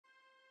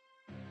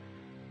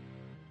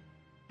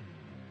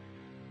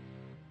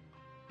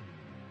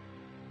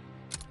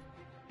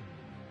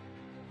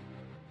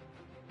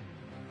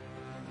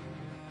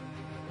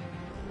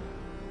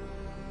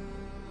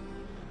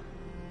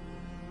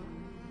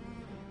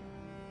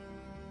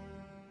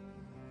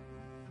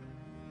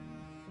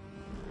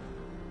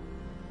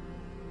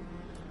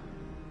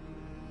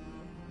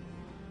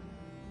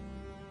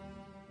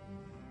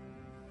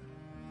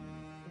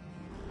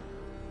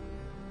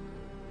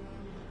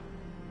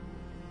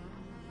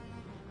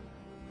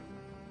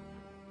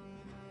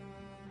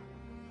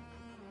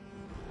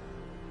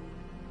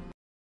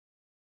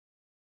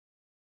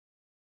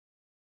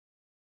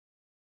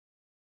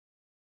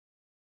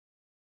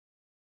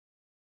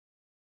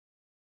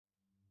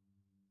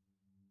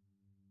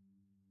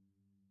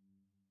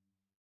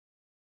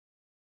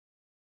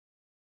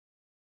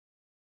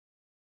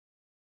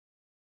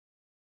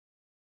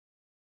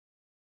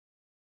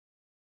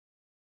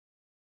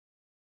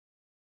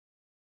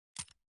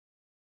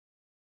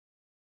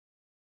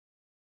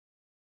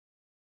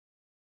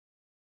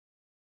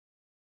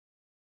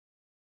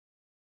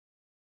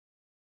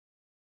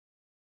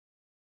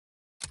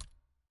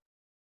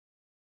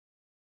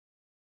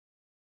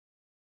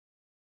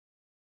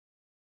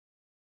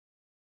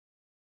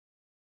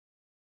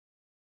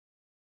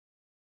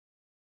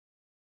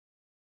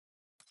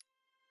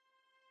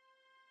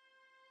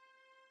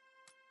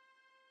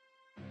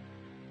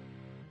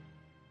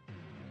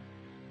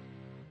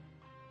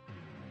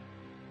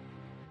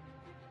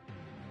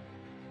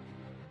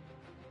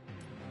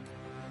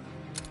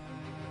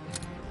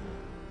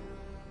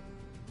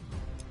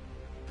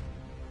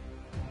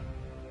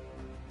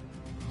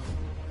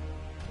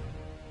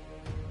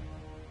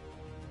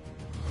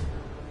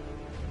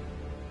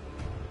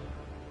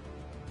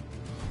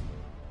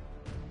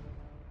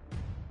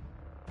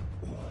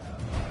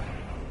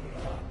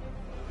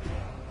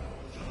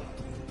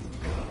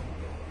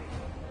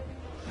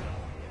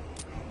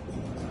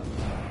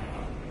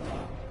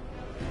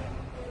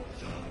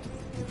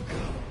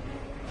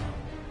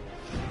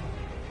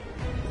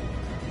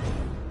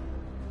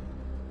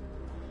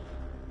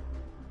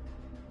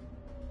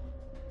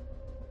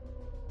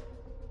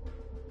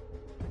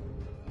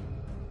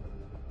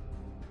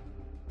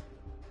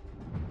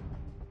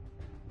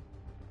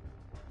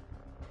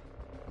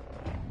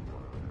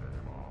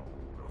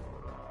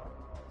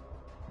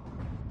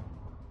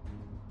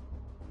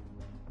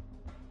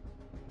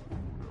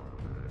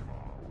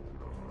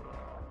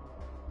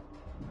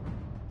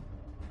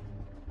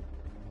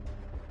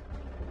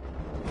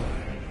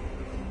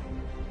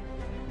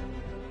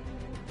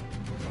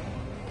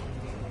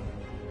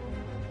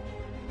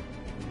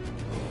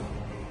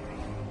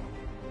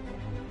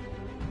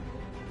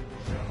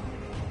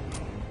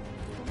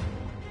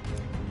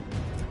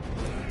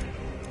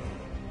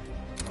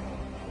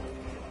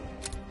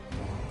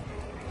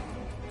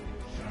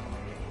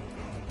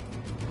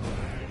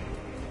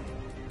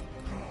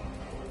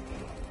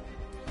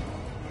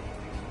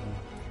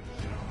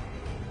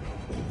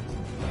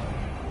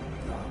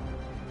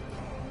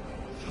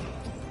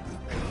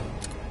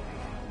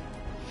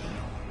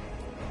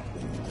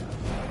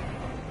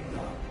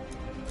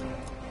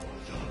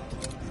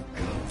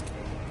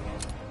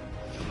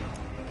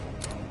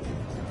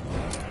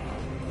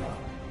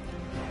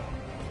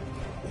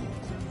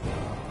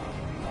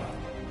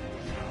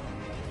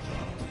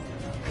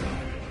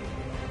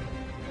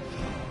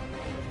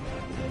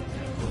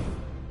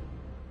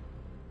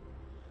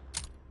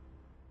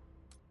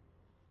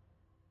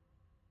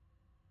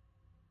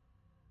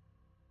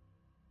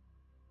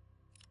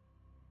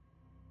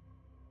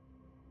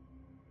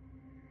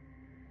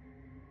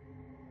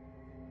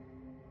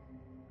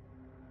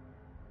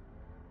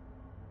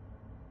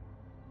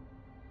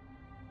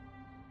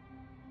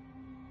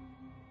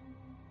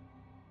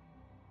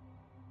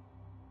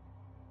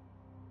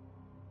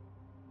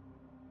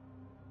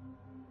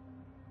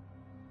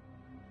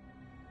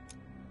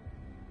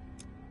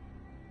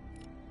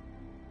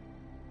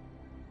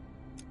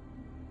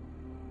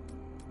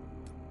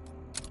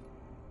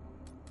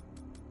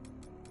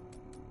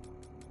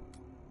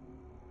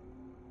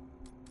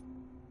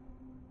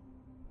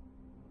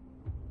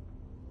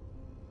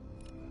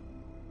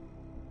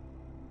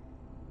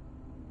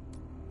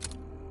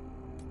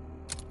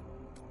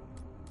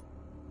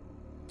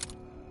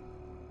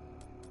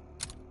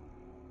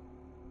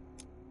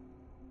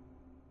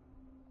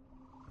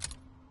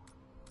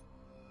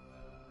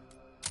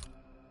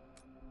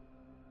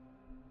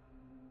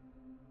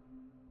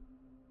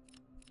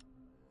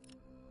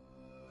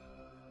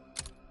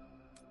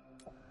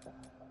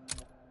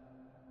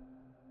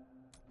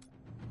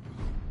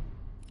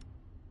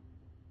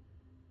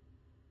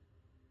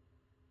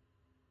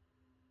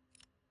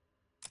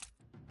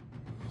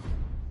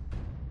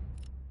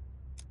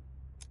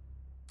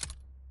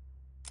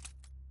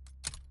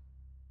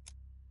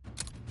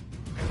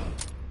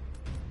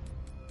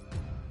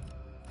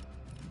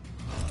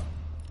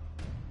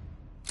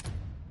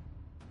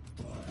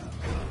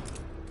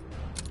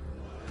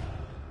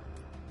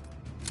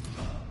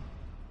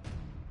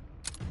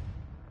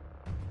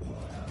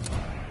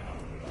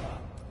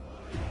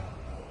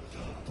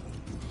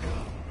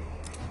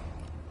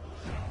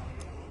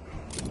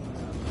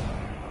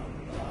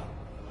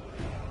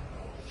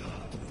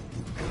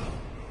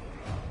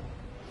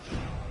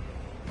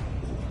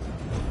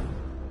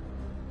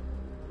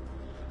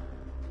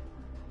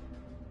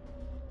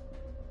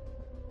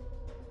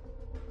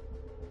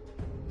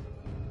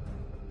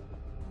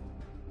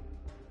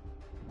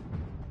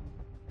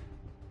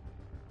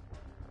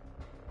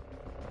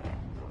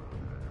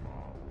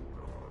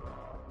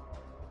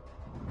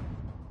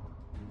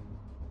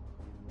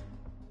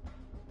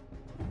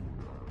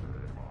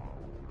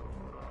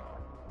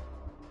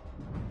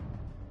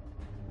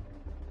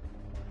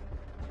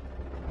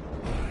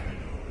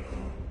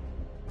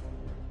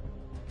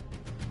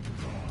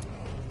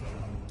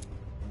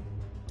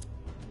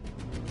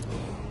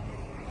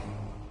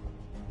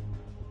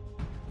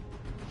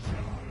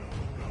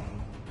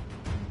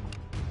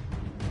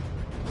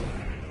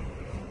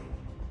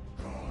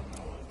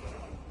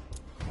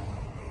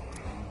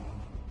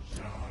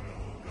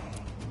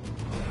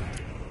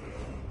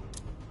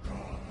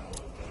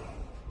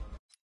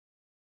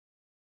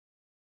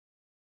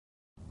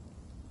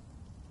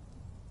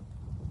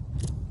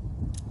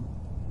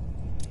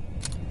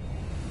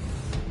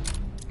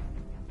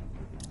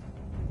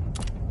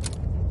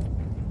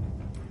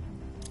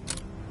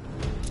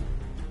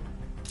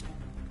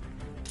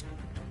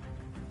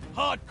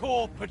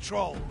hardcore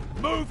patrol.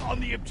 Move on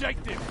the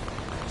objective.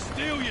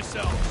 Steel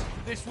yourselves.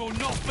 This will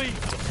not be...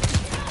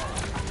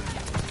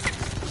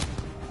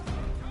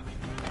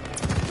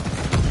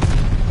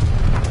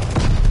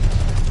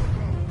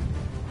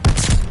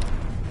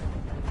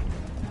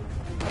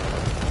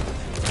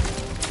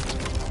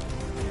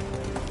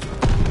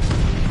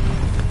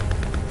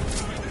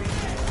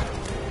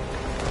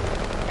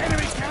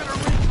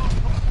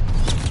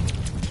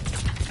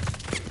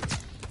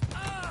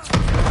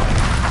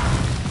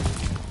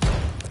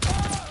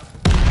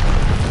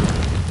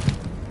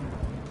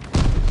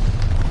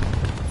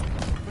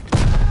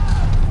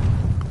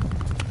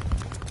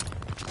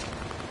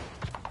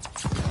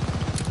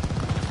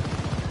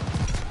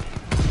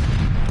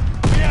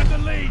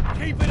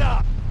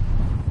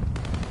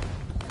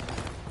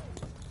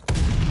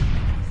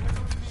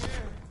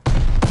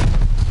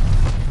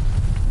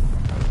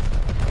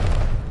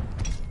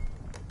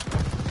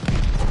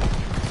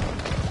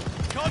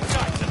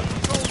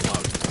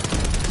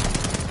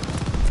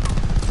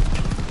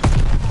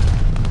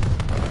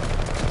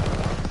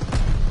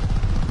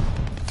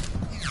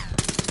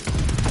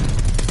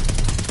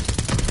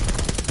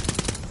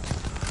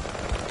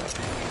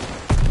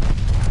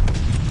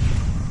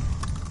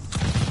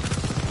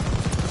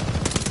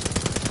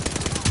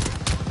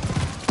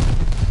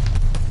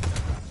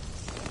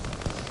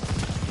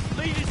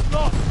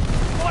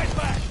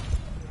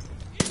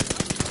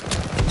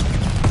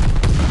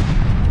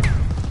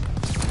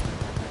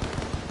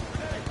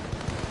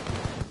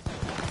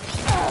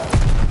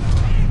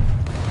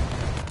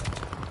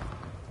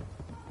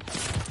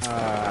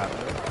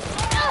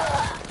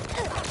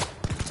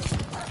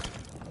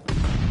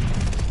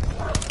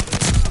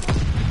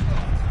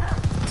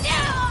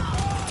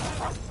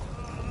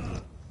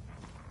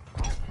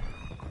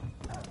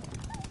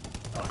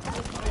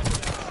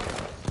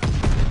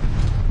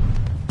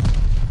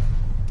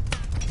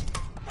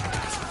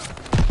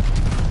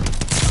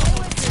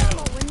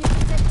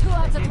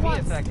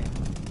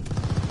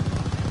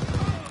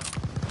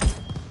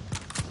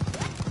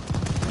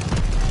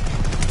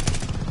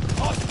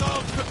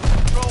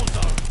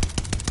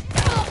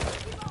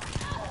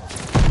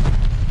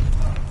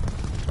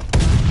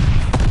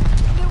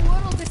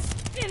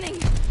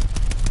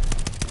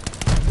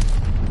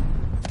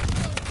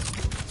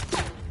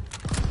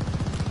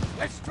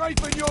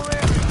 Strafing your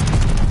area!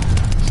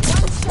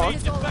 One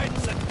shot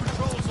defense and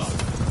control zone!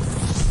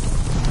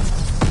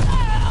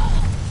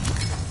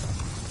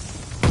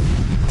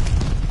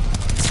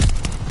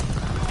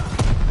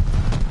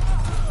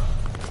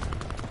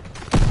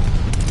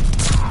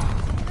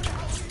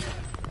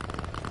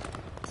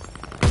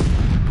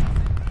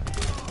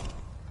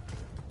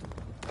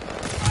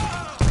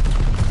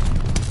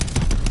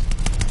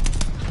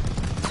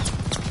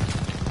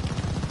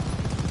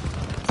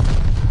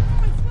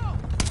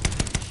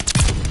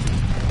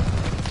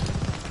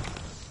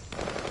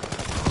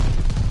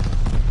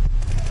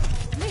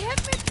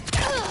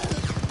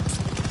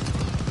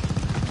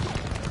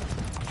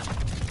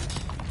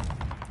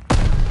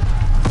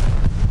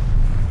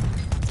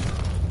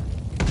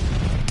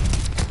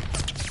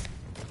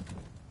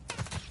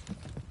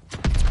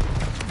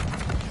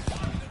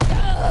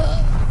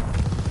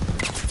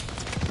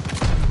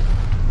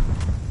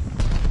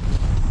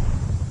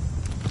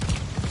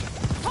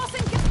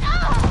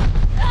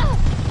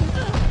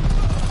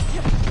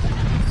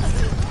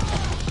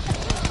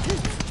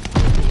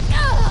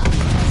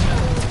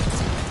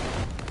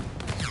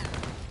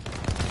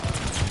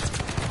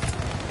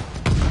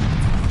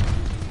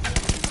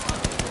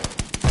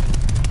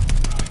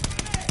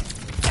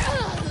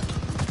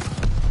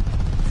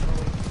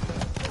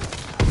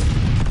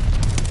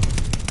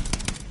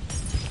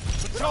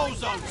 Control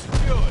zone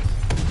secured.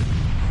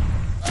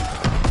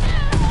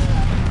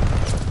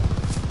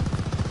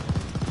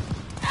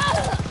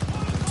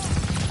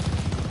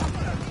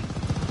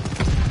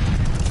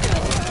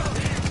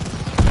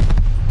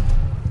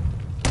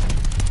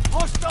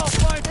 Hostile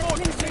flying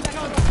fortress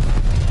incoming.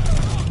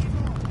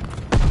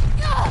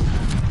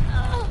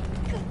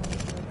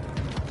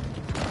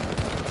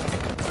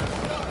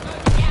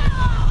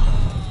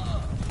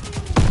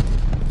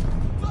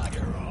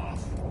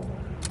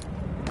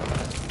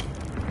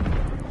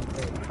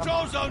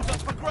 Control zone's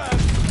up for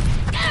grabs!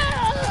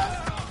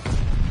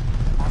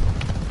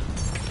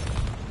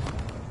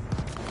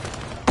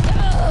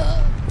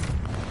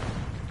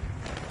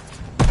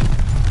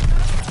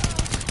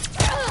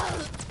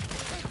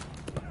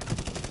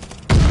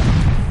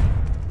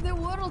 The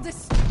world is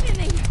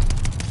spinning!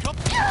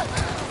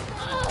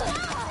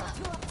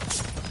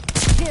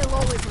 Kill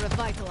always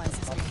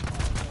revitalizes me.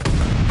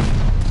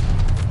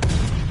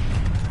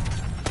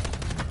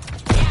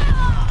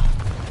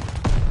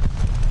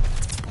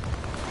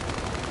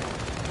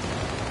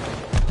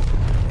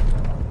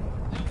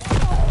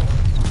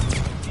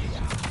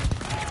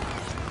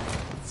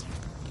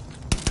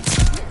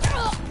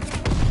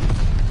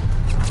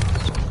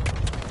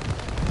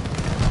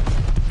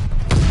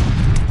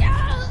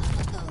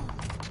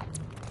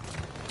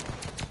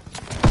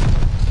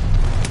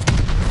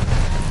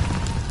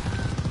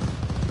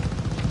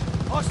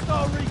 Hostile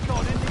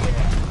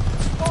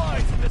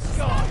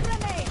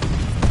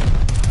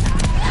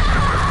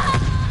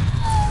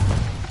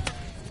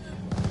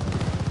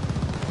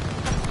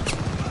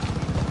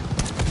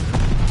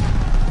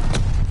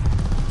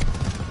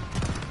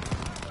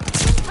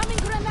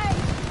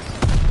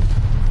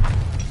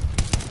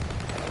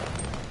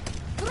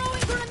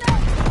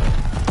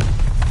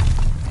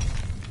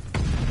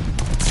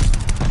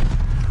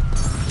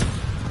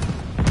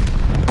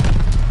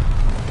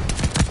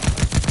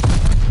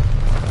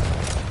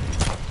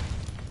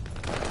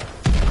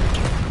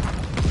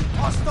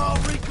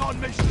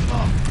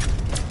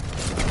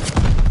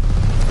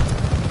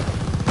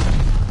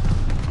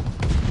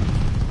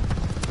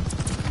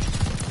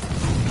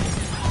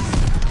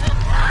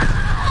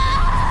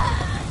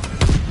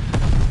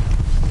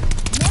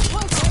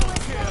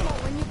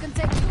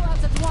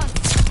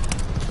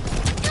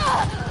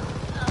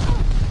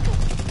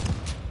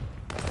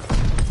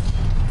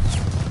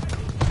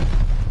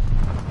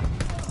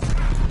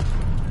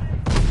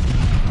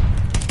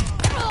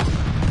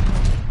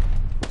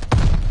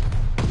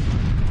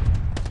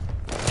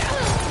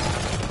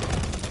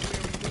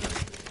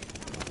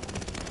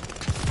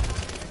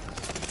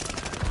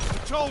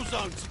control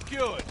zone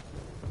secured.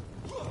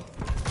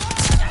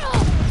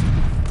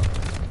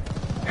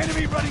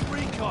 Enemy running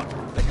recon.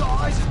 They got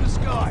eyes in the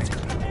sky.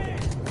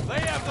 They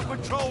have the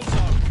patrol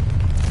zone.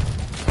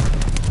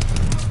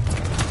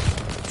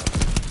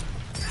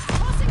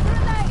 Tossing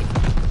grenade!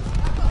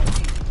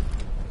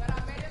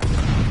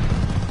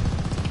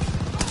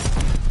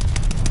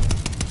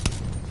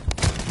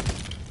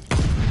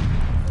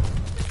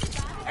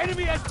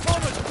 Enemy has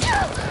bombers.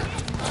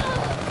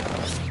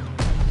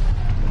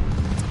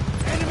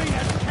 Enemy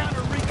has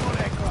counter recon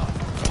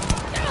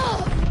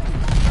aircraft.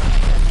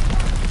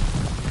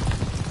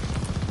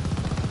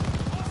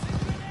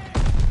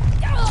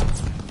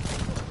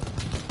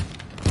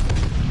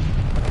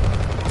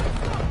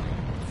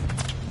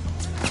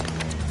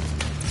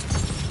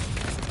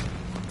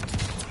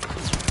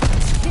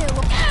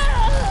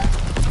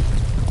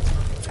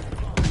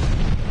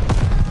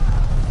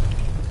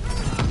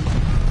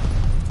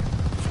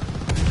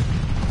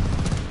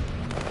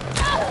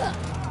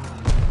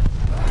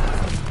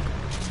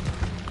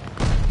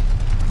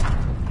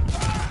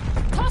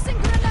 Tossing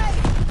grenade!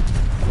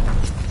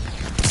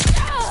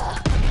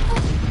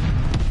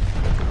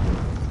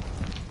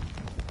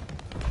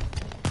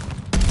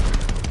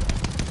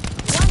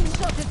 One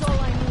shot is all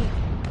I need.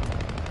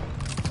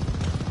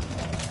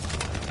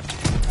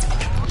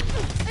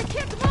 I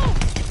can't move!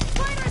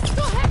 Fire is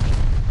too heavy!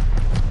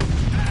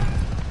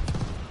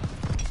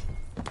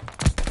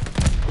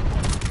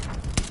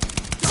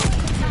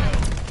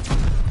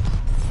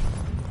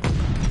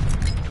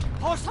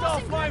 Hostile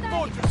Tossing flying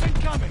grenade. fortress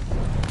incoming.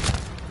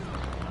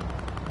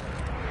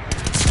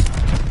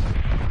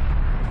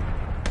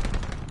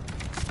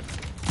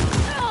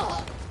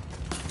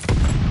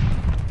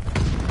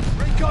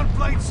 Recon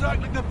plane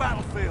circling the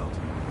battlefield.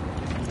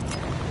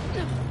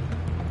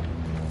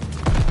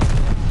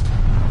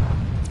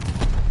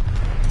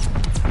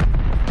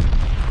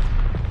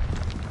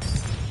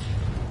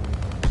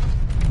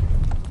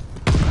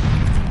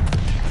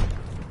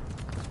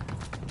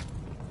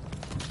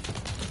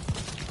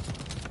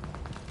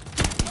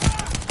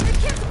 I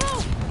can't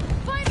move!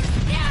 Fire!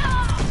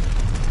 Yeah!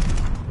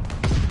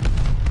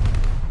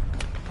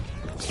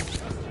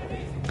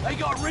 They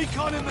got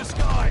recon in the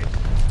sky.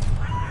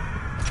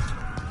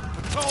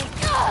 Patrol.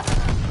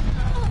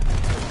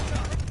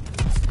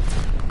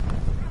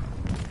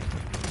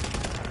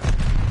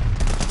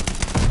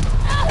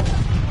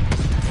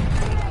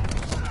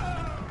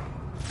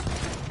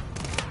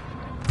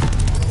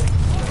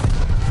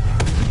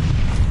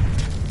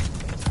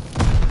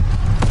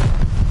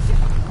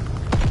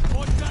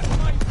 Watch that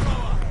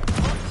flamethrower.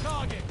 On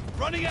target.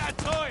 Running out of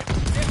time.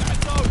 Get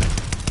that zone.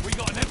 We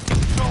got an empty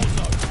control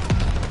zone.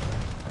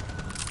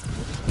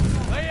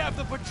 They have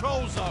the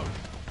patrol zone.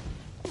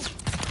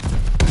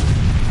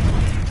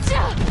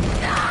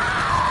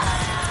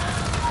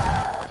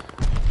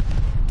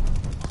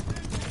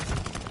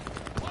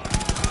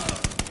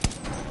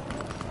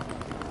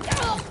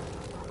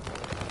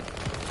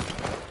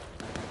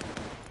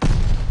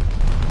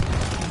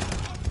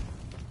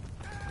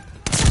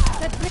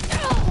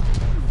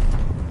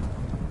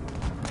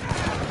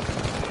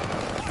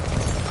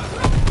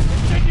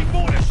 Taking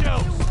mortar The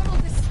shells.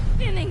 world is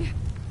spinning!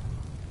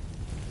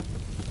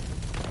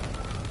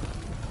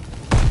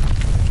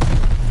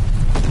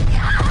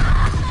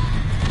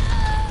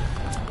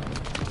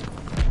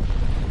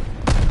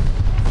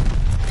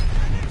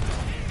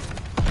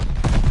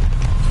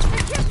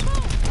 I can't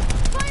move!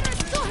 Fire is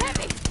too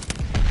heavy!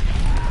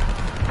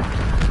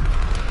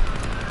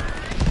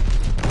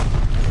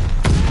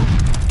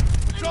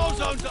 Control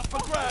zone's up for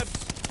grabs.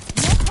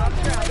 No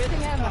problem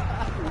wasting ammo.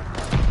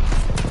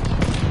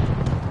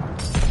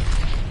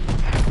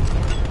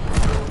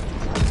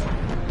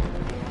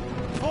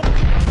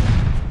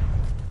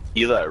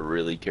 Eli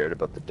really cared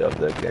about the dub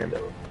that game.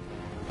 Oh,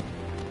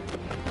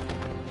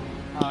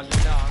 you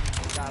know,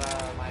 I'm got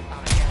my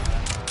atomic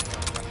camera.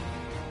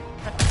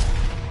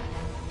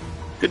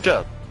 Good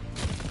job.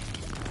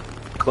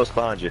 Close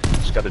behind you.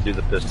 Just gotta do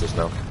the pistols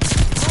now.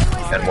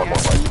 Always And one more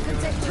ready. fight. You can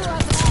take 2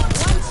 out of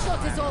 1. One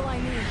shot is all I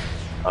need.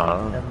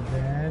 And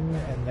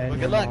then Well, your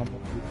good luck. mom will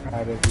be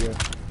proud of you.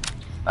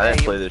 I didn't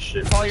Hey, play this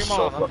shit. Call your so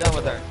mom, I'm fucking done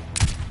with long. her.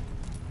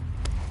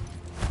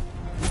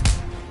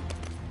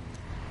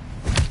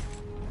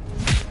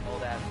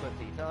 Old ass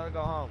pussy. Tell her to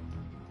go home.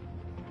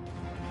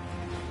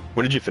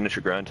 When did you finish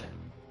your grind?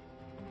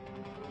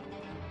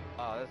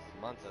 Oh, this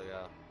is months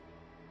ago.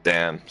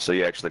 Damn, so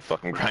you actually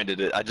fucking grinded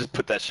it. I just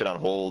put that shit on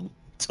hold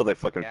until they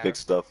fucking Yeah.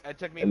 fixed stuff. It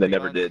took me And they 3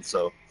 never months, did,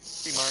 so.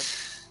 3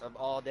 months of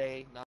all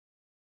day.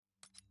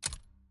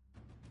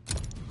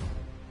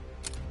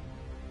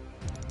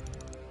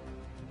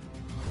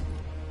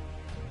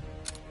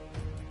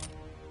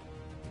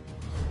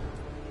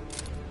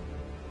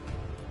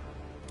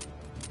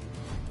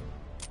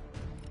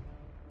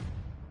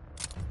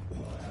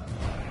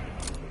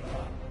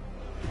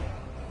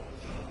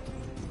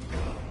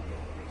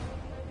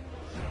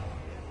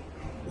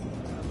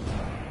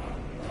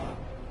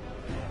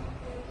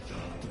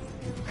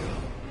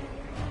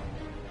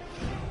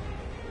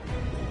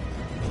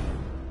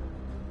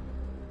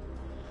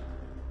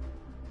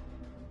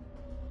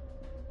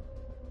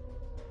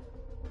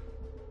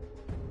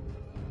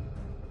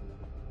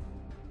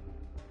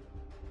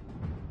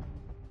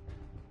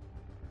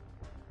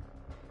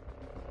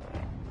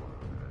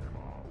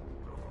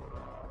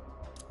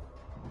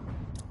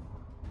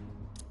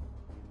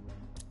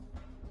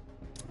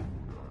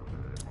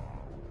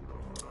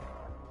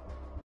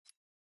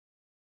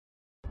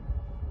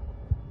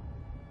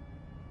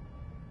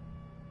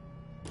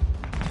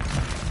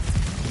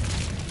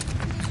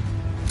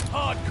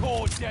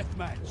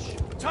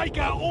 deathmatch. Take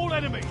out all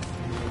enemies.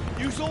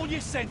 Use all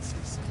your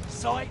senses.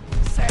 Sight,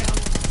 sound,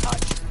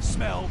 touch,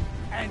 smell,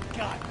 and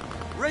gut.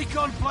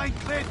 Recon plane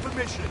cleared for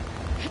mission.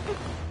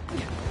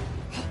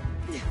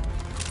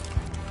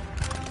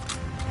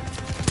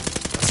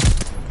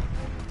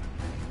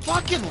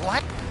 Fucking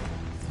what?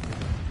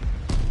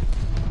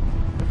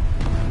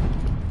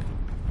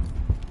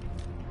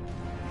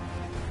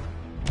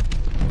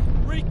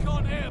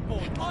 Recon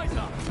airborne. Eyes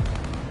up.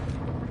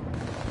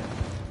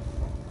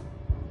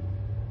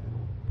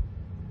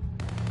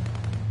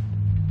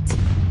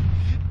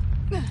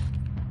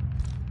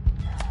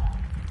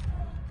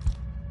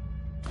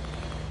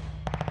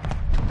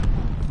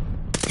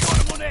 Got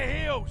them on their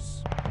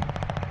heels.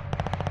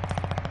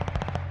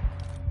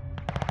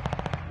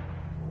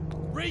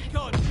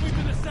 Recon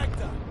sweeping the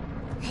sector.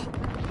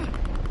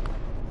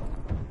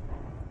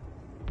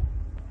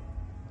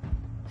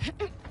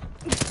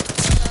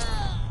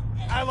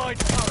 Allied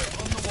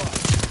turret on the way.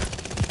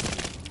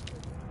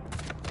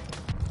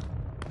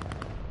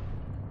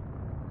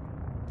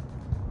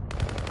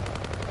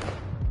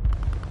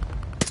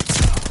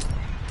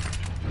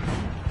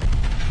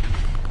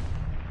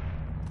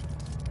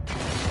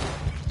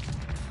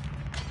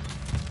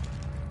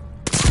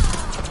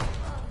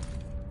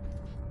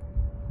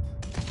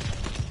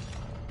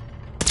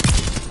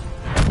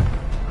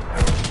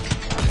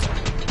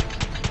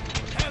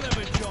 Hell of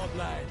a job,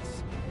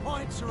 lads.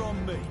 Points are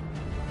on me.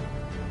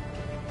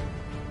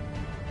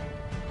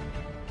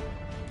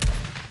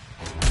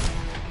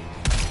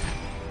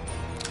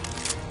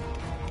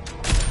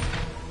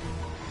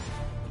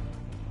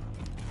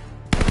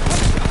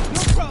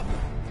 No problem.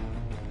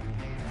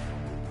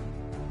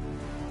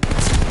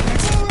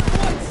 More at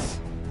once.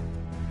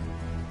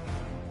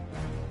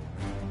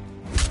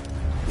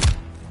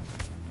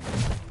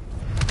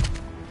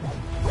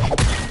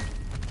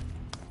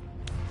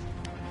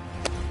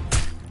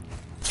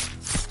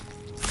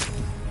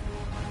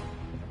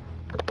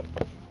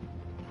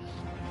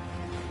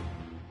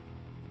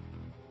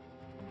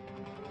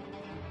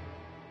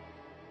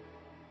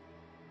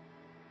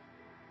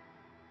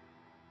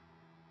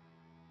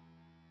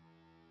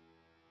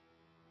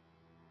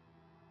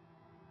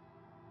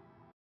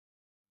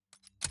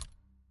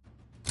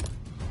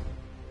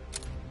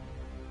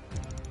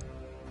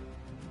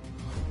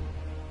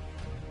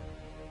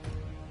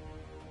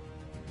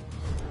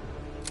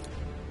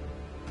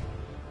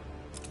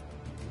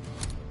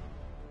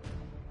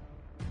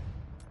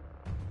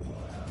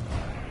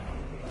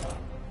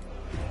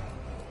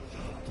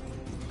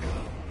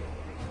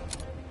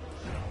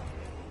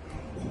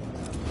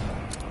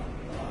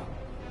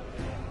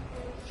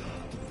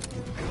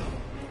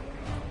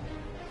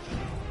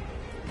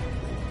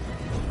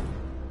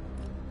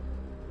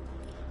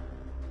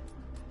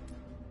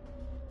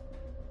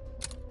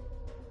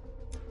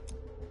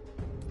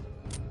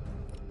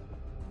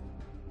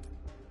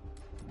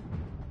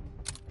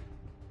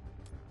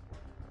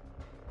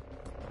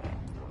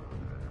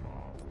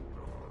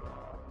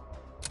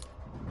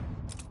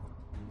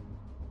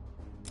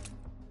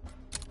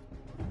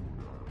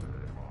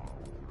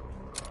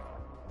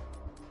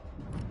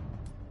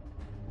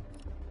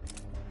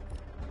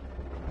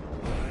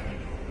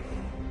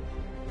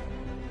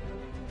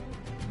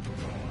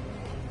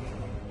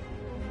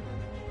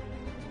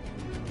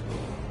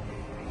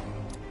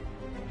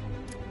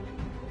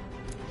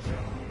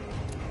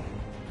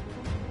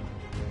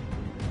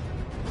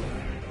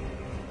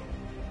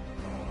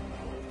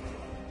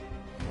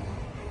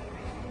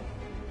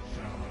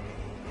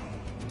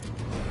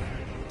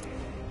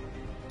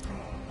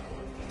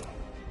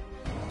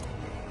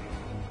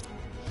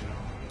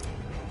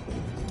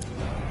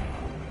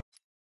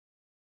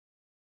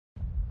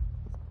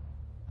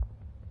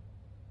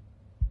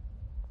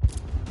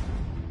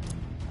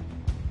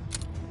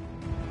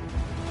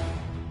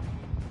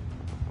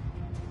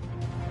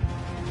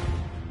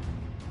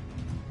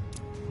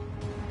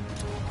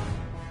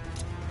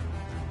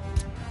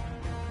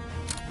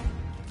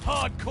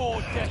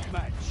 Hardcore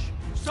deathmatch.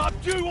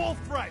 Subdue all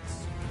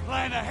threats.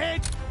 Plan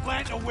ahead,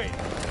 plan to win.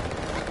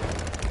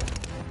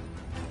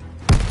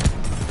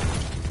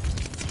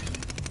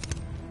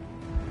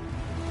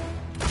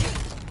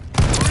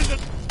 We're in the...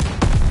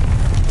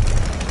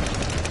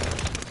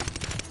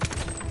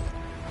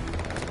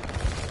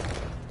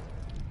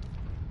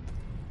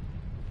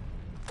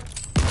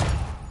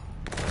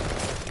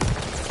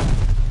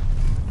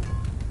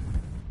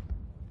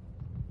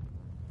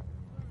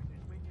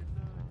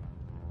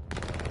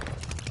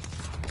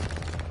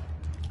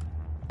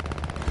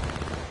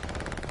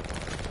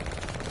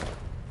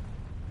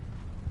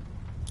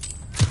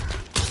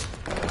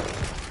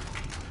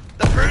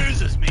 The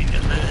bruises mean to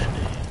live.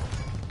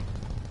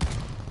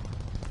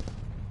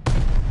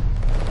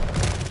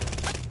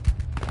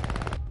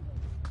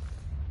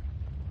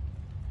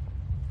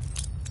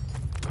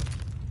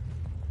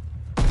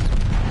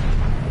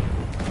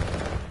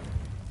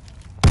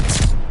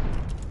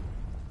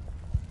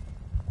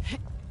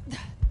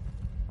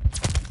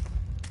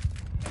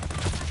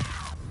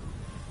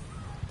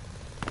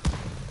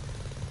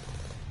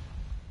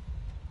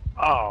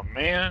 Oh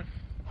man.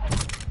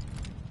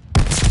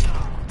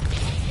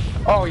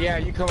 Oh yeah,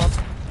 you come up.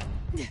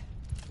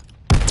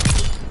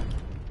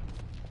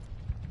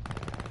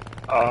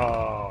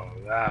 Oh,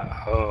 that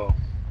hoe.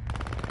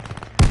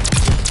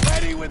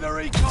 Ready with the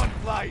recon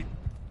plane.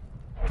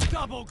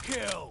 Double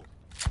kill.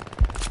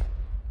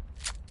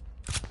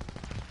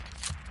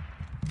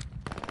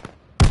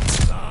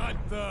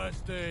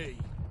 Bloodthirsty.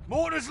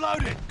 Mortars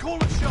loaded.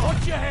 Call a shot.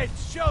 Watch your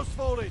heads. Shells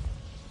falling.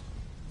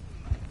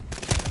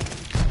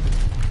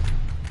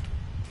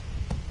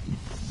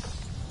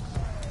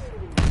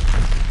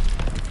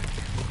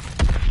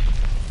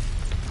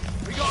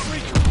 We got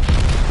recon.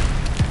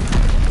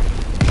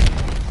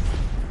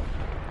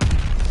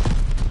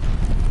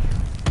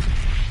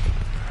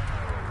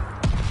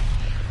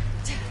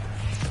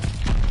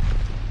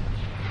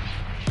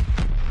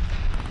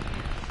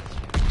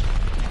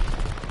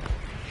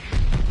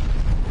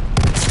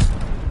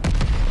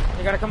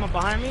 You gotta come up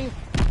behind me.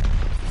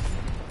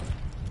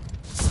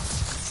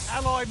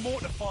 Allied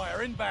mortar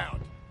fire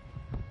inbound.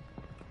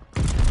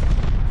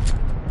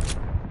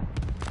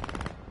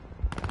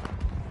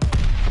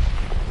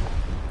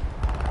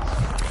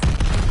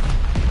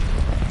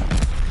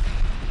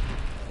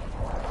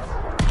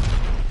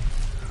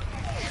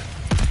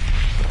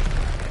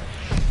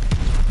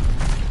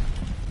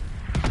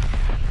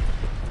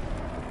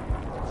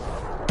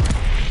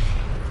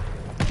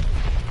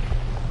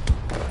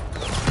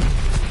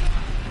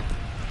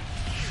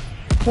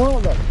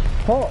 What the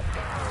fuck?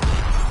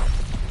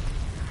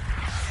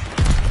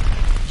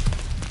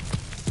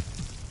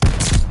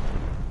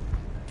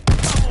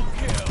 Double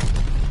kill.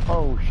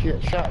 Oh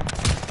shit, shot.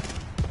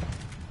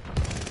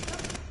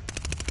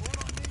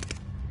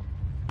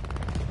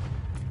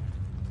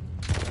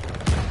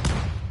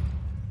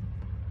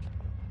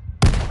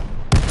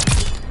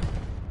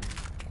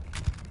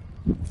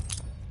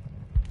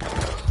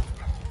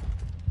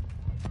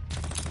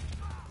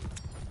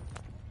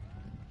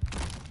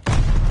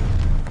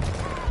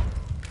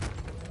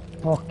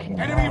 Fucking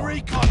Enemy hell.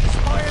 recon is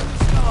high in the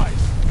skies.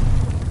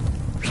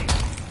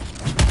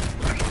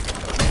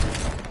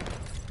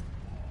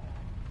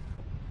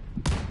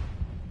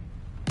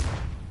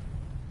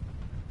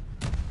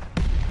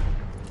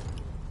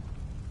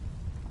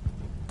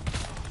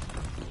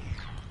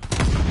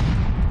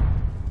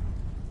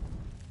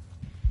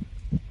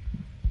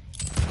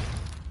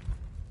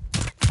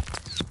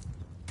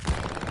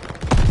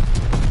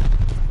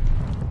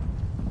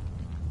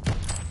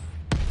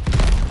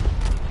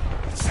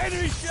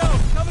 Enemy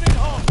shells coming in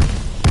hot.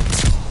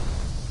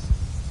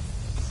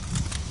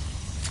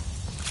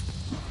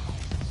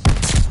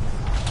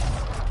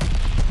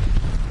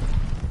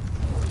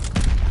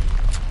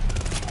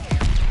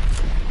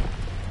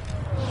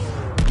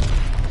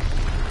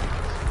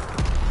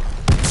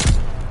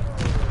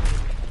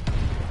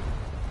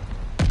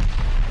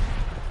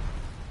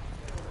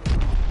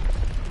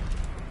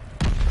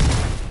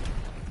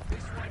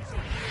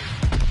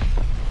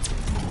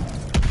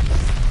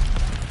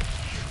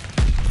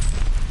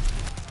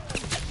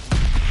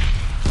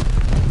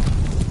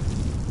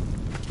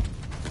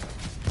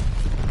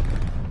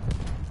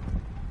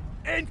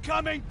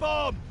 Incoming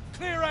bomb!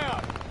 Clear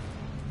out!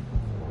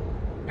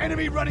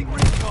 Enemy running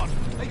recon.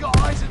 They got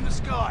eyes in the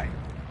sky.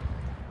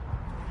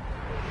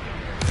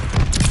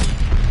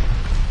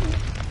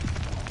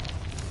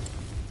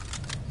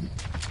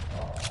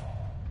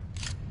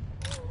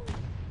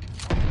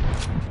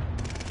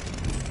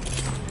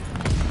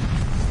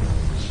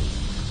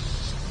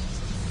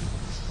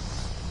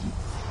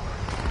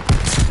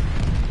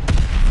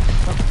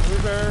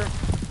 River.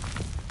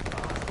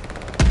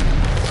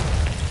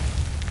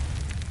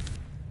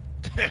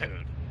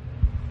 Dude.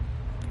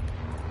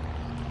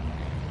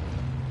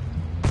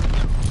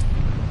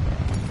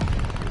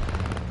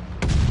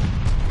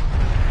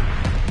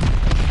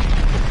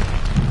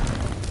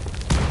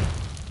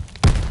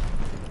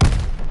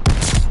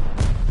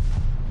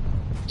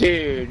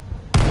 Dude.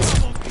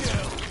 Double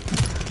kill.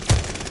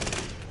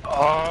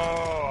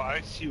 Oh,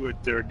 I see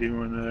what they're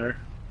doing there.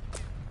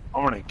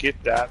 I'm gonna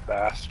get that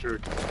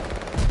bastard.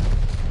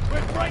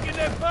 We're breaking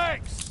their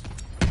backs.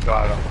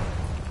 Got him.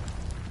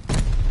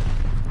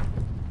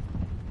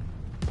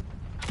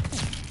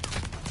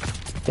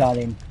 Got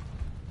him.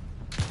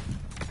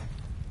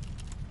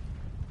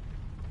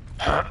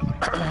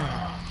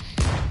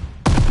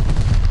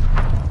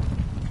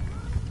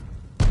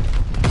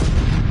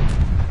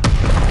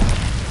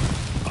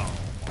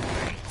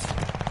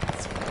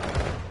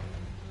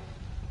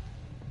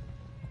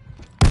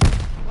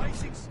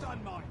 Placing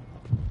stun mine.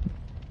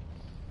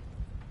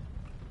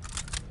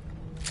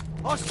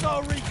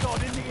 Hostile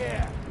recon in the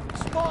air.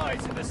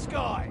 Spies in the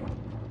sky.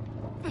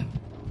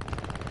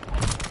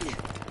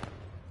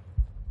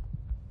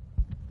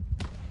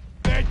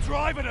 They're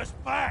driving us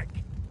back.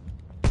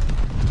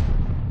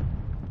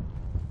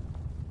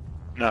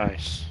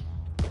 Nice.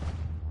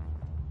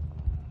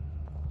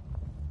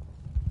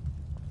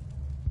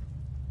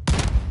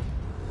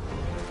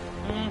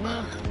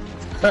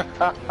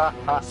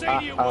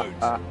 Senior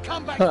wounds.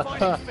 Come back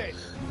fighting fit.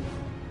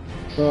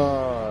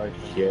 Oh,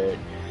 shit.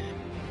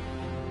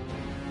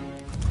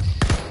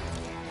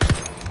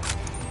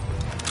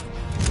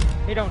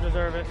 He don't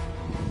deserve it.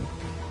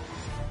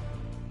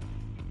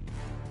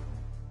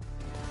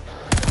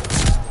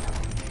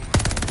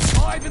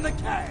 Five in the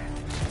can.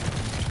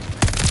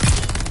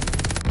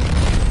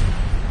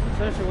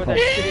 Especially with that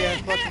shitty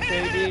ass fucking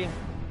KD.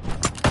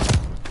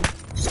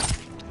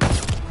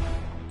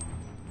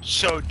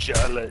 So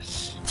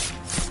jealous.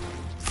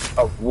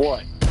 Of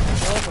what?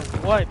 Jealous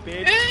of what,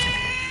 bitch?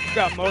 You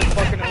got more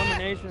fucking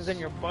eliminations than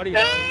your buddy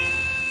does.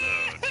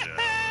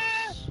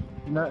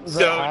 Not the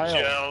So aisle.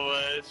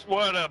 jealous.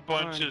 What a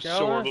bunch of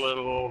sore jealous?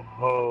 little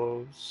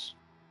hoes.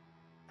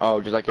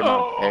 Oh, just like your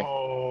mom. Hey,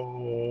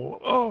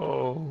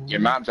 Oh. your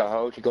mom's a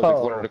hoe. She goes from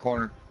corner to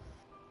corner.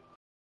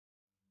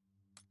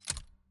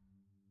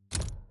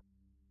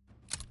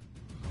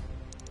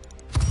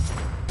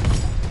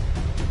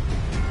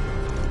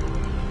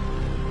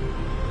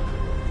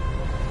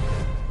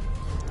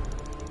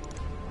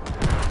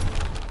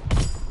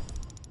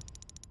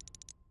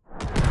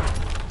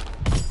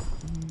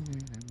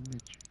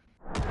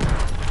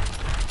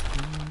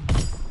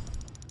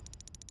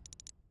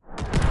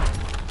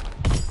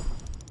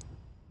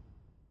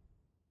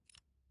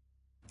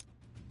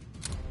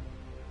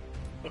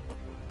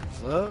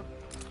 What's up?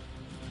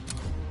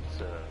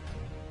 So,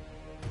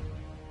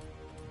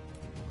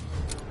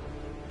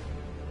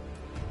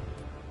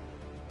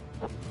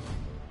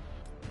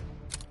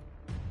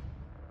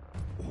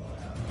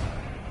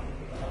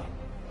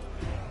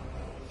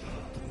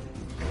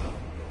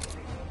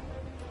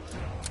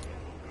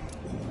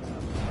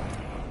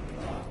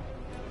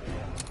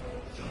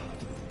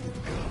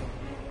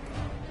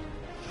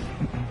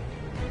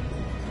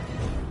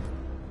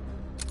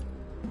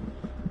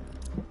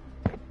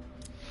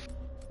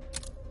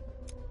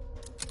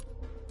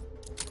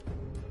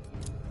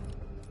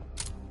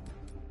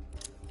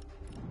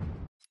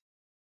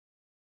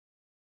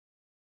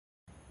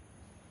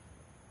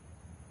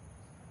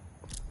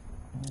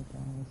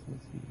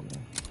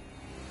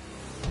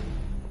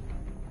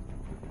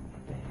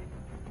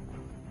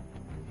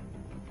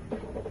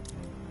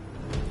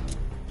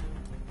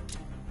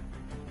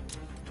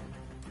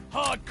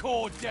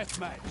 Hardcore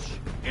deathmatch.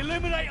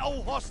 Eliminate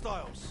all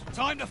hostiles.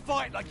 Time to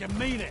fight like you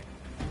mean it.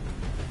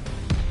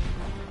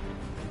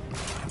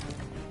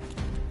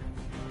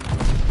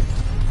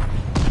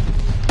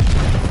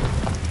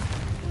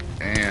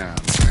 Damn,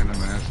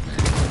 random ass name.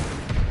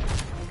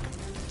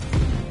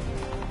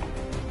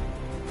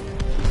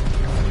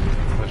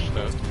 pushed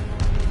up.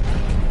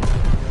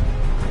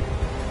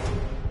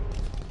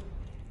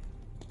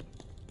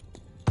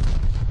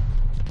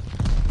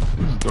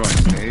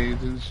 Throwing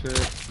nades and shit.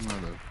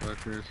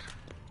 Motherfuckers.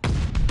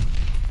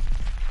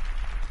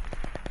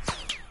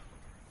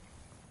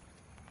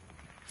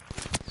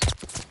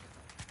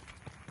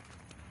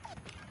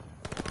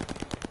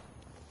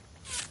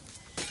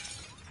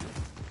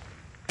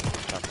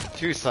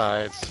 Two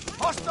sides.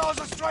 Hostiles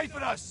are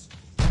strafing us.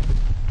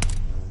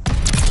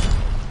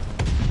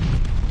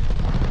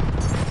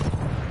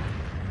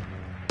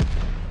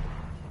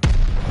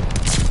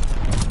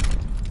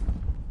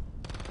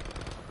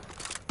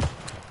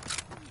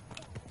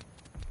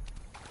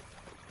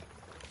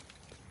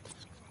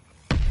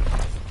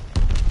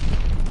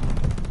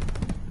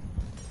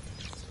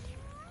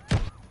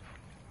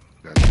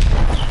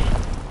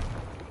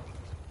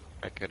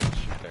 I couldn't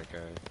shoot that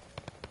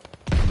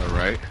guy. On the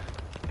right.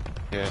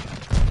 Yeah.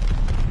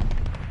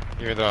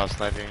 Even though I was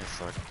sniping, it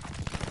sucked.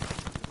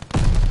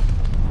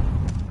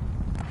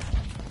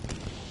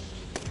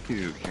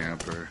 You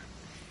camper.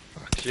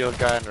 Shield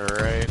guy on the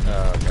right.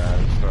 Oh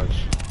god,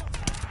 storage.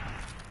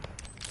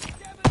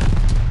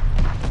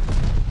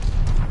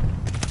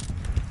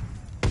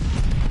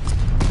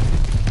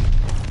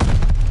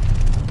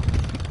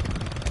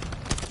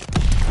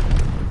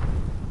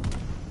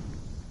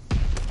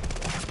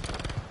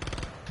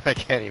 I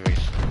can't even.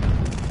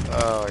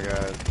 Oh my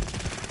god.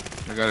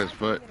 I got his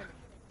foot.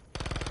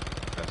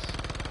 Yes.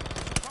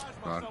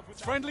 On.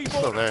 Friendly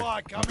Still mortar there. fire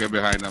I'll coming. get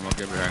behind him. I'll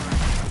get behind him.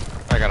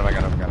 I got him, I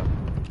got him, I got him.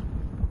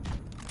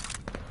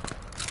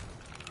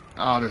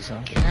 Oh, there's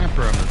a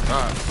camper on the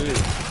top, too.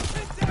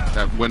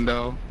 That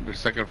window, the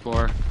second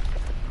floor.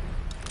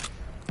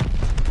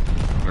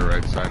 On the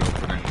right side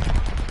opening.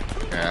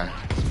 Yeah.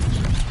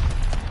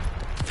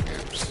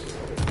 Oops.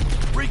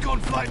 Recon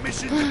flight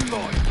mission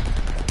deployed.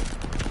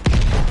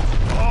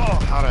 Oh,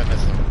 how did I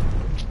miss him?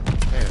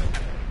 Man.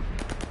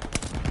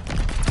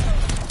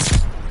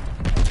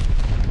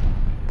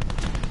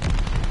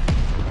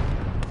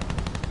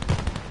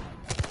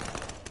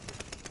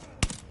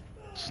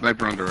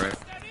 Sniper on the right.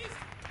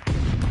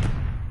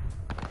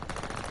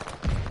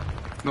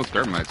 No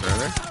thermites, are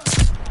there?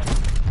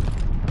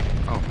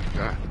 Oh my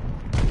god.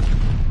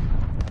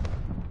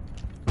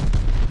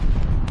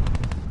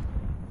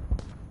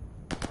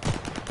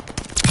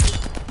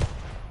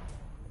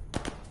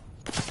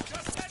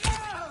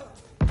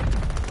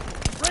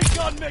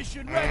 Recon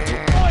mission ready.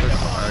 Fire them.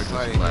 I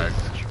just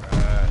lagged.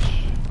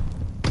 Trash.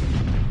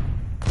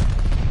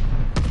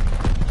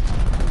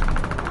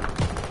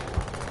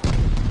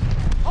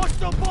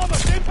 Hostile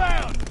bombers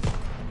inbound.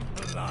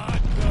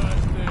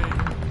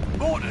 Bloodthirsty.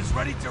 Mortars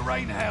ready to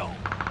rain hell.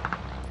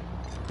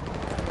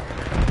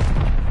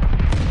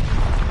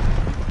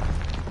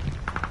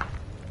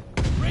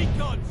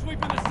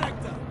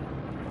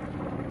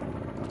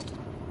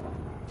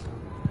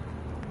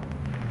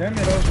 Damn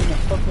it, I was in the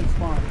fucking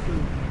spawn,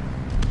 too.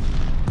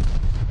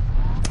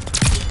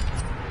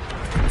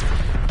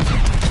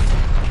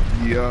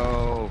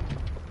 Yo.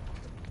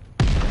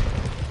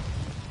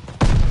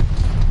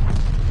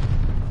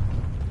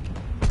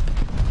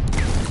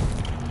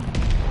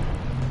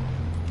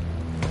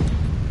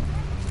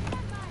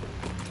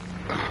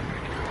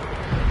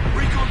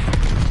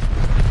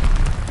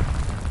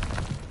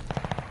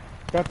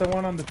 Got the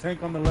one on the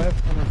tank on the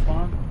left on the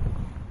spawn.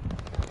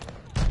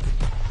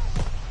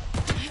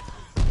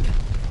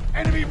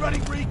 Enemy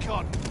running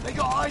recon. They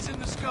got eyes in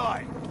the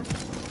sky.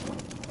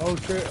 Oh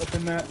shit, up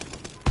in that.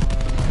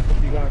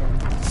 You got him.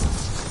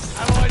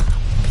 Allied.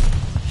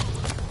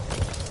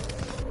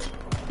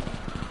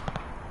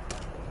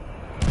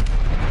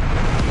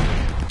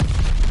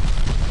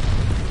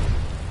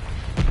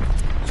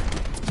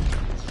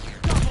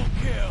 Double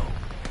kill.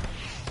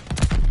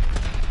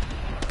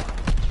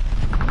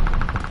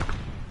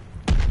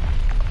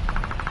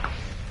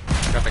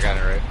 Got the guy in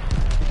it, right?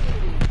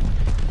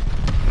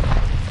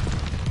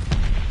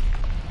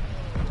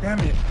 Damn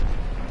it.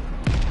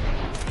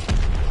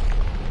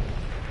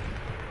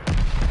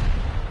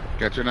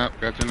 Catching up,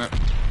 catching up.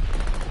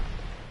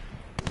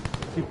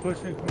 Keep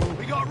pushing, come on.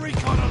 We got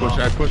recon along.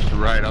 I pushed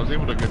right. I was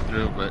able to get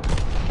through, but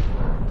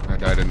I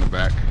died in the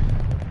back.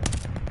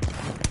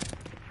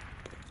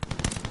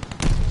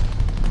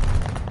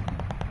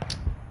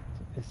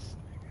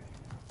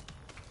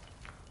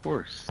 Of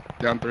course.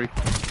 Down 3.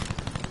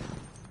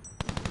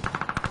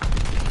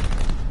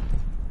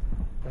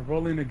 They're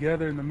rolling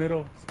together in the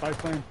middle. Spy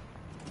plane.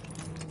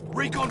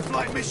 Recon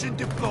flight mission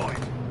deployed.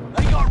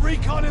 They got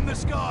recon in the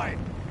sky.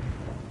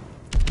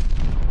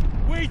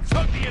 We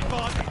took the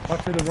advantage.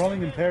 Watch for the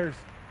rolling in pairs.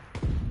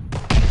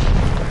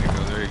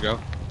 There you go.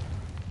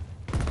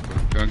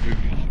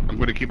 I'm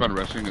going to keep on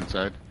rushing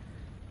inside.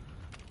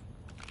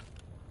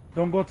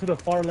 Don't go to the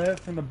far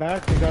left in the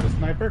back. They got a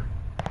sniper.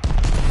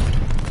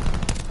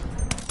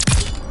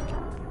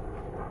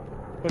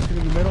 Pushing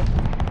in the middle.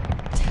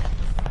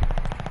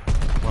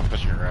 One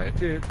pushing right.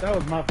 Shit, that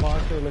was my fault. I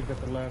should have looked at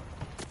the left.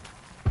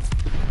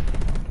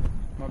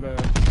 My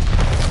bad.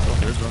 Oh,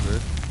 there's one there.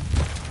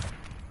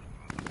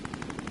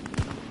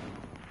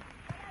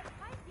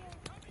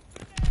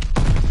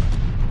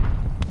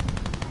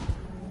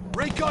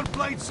 Recon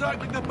plane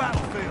circling the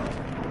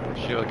battlefield.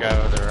 Shield guy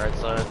over the right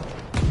side.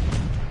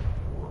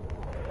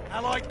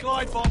 Allied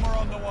glide bomber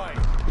on the way.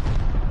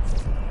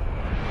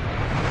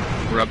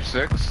 We're up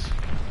 6.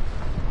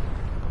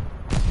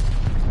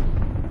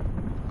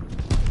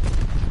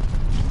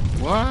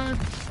 What?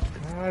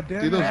 God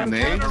damn See those it.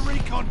 nades? Counter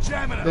recon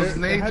jamming us. Those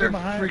nades hiding are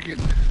behind. freaking...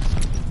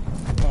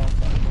 Oh,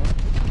 sorry,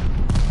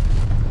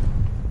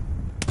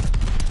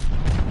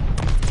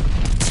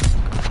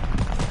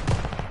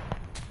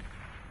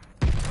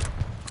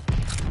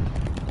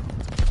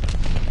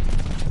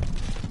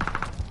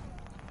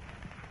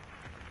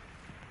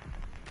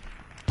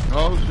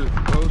 Oh shit,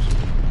 close.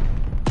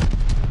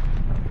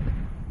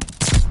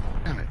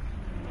 Damn it.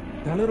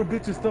 that little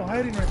bitch is still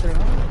hiding right there,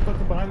 huh?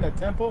 Fucking behind that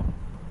temple.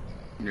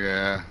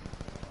 Yeah.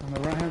 On the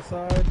right hand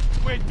side.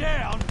 We're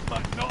down,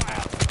 but not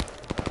out.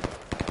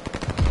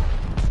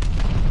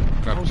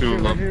 Got Oh, 2 shit,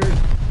 of right them. here.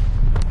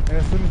 And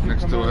as soon as you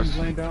Next come to out, us. he's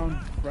laying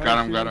down. Right Got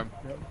on him, got shield. him.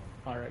 Yep.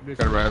 Alright, good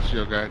Got a shit. riot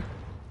shield guy.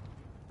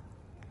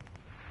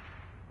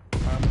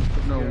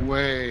 No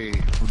way.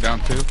 We're down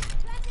 2.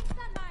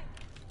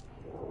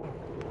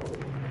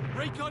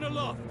 Recon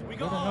aloft. We Where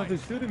got the hell eyes.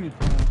 is he shooting me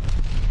from?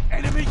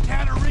 Enemy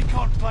counter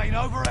recon plane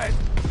overhead.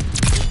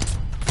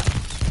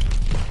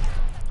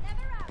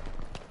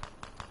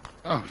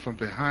 Oh, from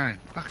behind.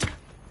 Fuck.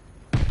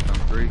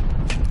 Down 3.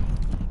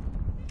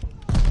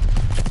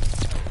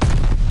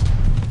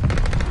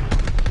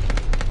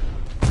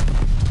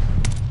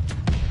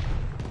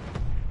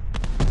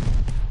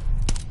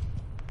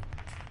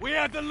 We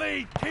have the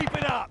lead. Keep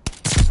it up.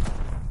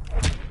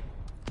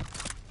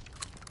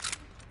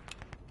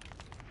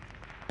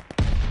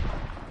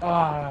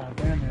 Ah,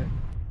 damn it.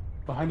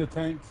 Behind the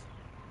tanks.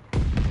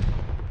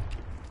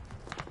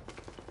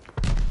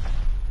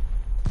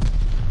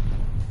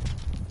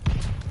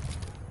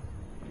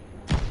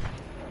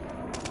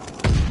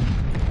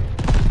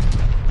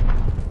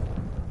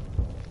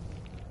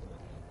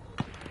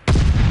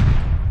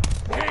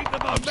 Keep the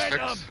Up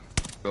momentum. 6.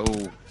 Go.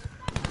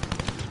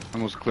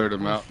 Almost cleared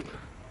him out.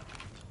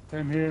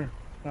 Same here.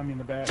 I'm in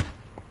the back.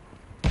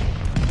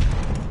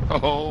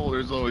 Oh,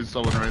 there's always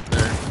someone right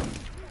there.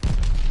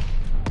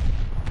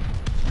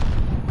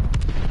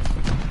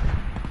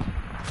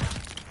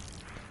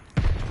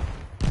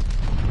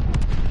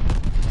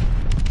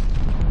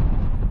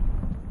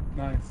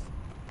 Nice.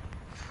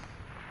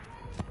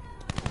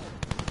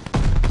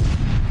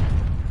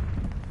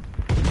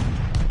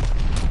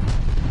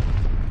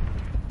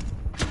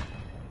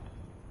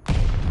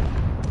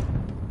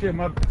 Get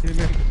my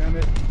teammate, damn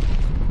it.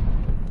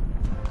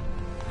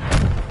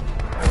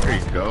 There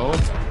you go.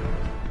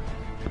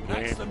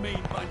 That's the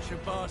mean bunch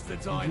of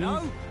bastards I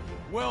know.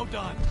 Well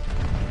done.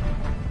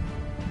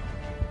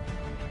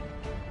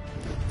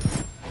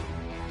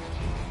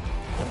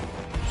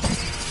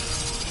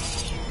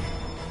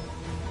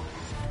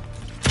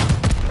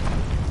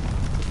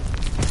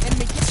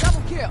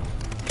 kill.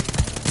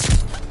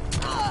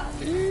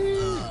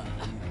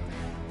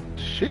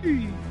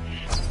 Sheesh.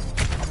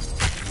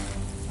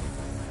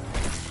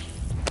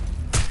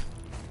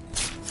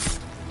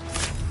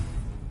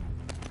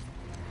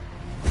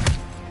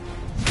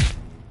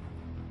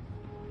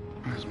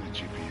 Where's my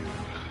GPU?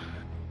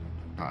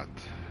 Hot.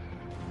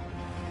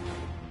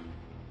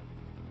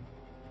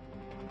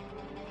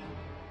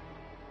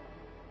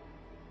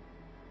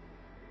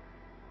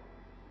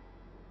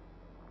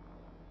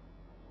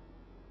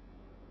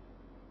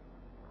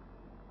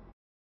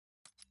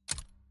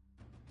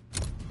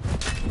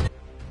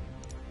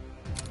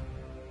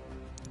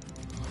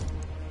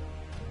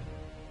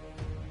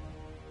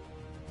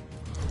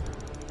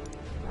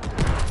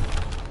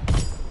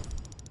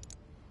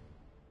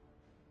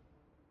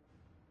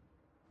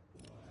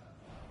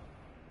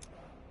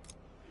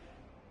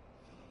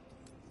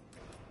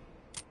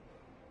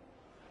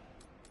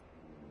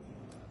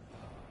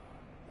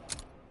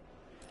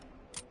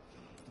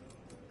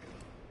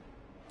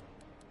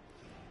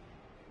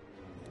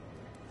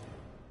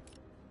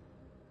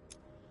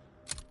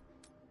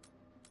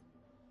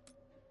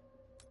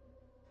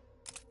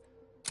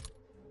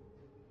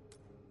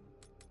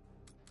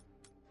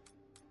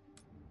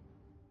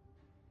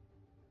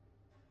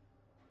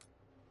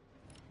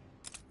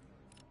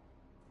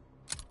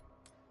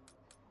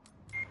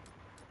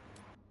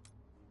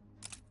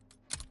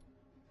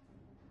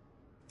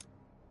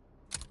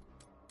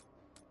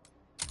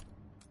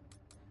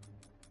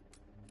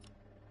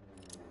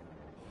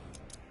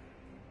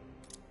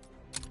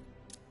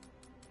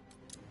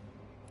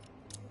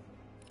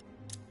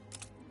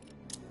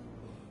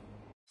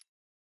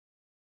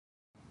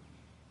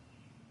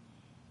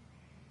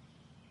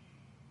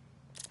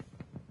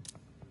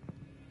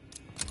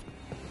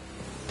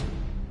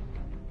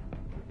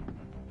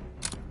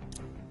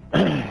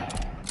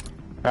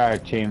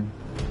 Alright, team.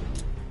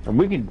 And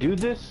we can do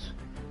this?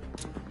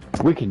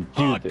 We can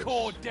do this.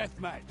 Hardcore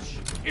deathmatch.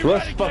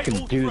 Let's Eradicate fucking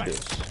all do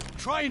threats. this.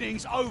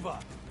 Training's over.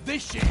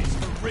 This shit is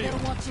for real.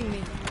 They're watching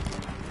me.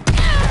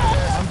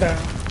 I'm down.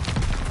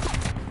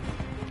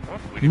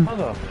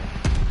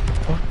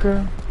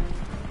 Motherfucker.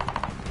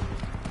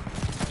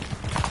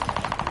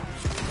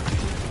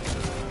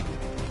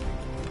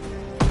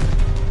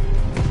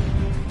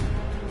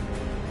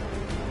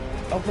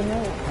 Open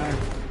it.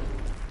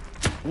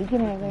 You can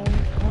have it.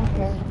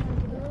 Okay.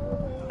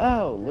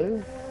 Oh,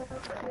 Lou.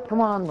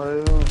 Come on,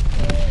 Lou.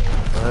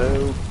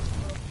 Lou.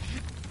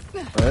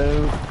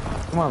 Lou.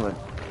 Come on, Lou.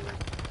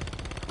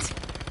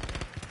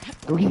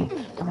 Go get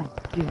it. Come on,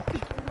 get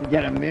it. You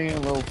got a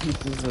million little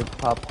pieces of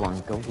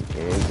popcorn. Go get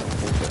it.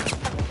 Go get it.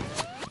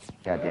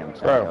 Goddamn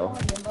psycho.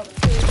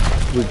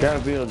 We gotta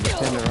be able to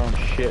defend our own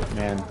shit,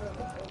 man.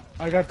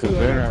 I got two.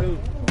 They're in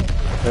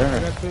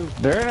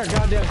our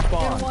goddamn They're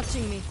spawn.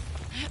 watching me.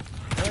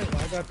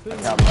 I got two.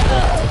 Got my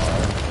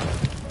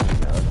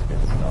that was a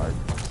good start.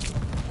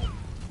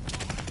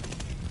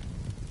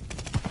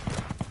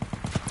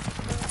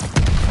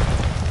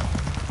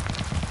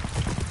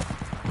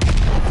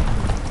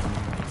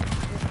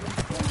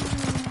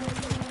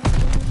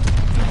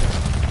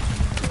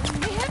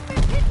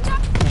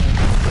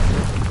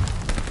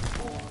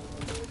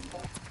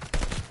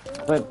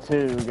 Clip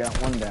 2, got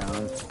one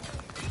down.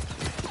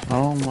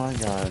 Oh my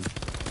god.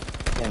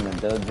 In the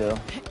dojo.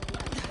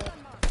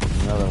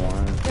 Another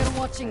one. They're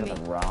watching me.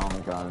 The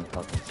wrong gun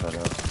fucking set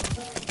up.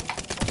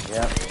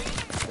 Yep.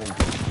 They're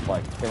just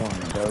like killing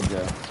the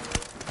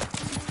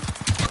dojo.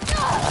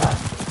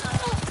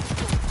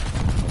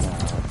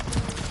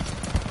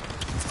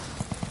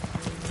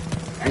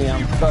 Yeah,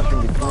 I'm stuck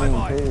in between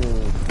two.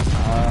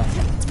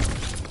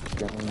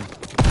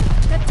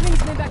 That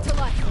brings me back to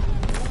life.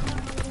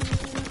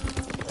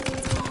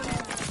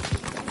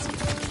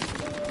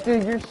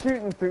 Dude, you're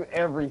shooting through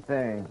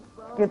everything.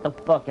 Get the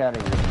fuck out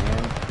of here,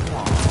 man. Come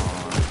on.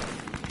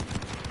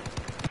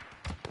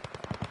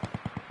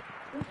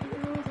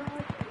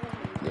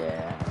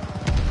 Yeah.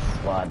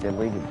 That's why I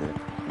deleted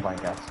it.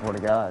 Like, I swear to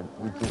God.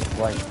 We just,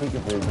 like,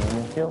 peekaboo game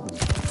and killed me.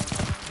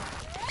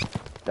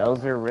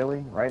 Those are really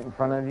right in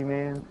front of you,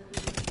 man.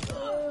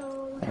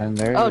 And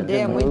there Oh you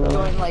damn, we go.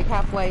 joined like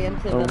halfway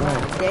into the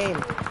next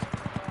game.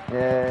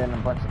 Yeah, and a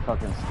bunch of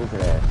fucking stupid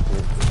ass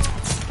shit.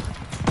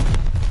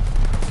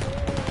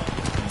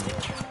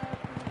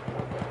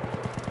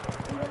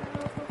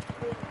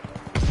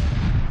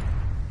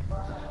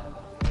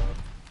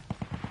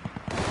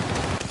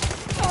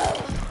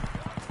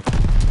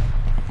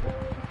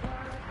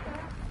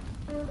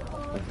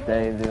 Is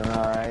Dave doing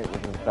alright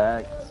with his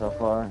back so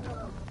far?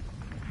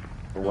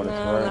 For what it's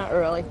No, worth? not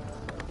really.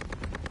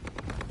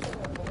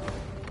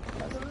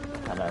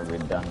 Kind of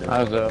redundant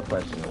How's up?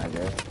 question, I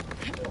guess.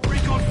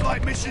 Recon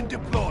flight mission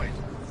deployed.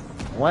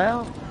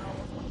 Well,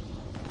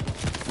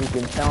 you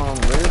can tell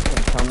them Luke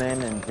can come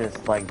in and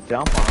just like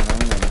jump on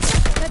them and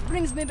That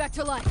brings me back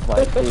to life.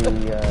 like the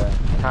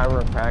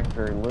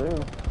chiropractor Lou.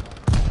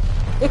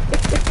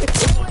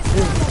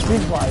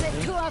 She's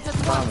like, Go out at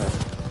once. promise.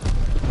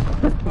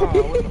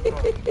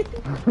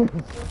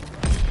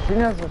 She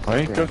knows what Why are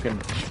she's you doing.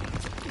 cooking?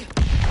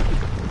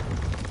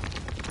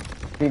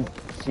 She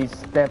She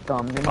stepped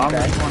on me. I'm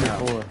back at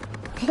 24.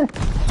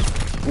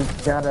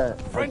 You've got a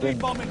Friendly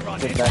good, bombing run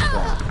good in.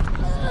 background.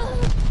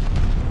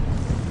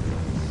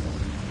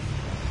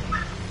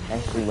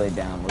 Actually lay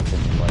down, look at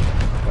me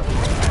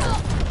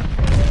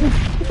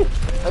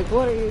Like,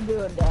 what are you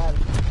doing, Dad?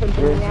 Just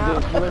Putting me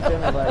out? look at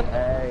me like,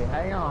 hey,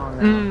 hang on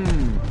now.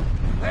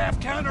 They have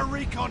counter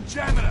recon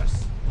jamming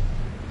us.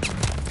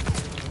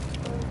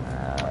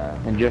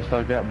 And just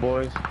like that,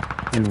 boys,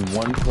 in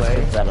one play.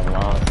 Is that a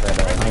long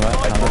setup?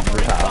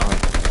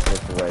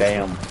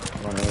 Damn.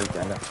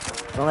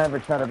 Don't ever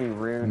try to be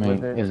rude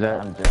with it. Is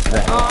that I'm just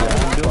how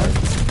I'm doing?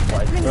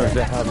 Or is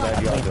that how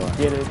bad y'all doing?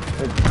 Get it?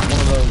 It's one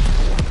of those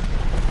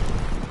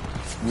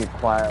you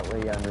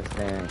quietly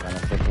understand kind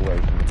of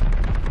situations.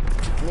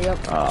 Yep.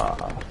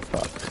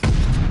 Fuck.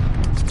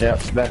 Yep,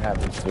 that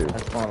happens too.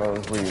 That's one of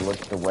those where you look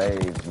at the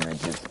waves and they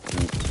just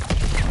keep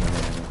coming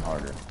in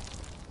harder.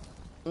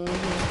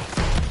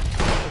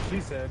 She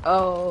said.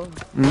 Oh.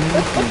 You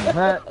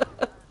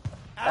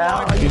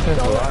said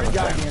a lot of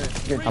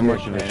that. How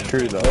much of it's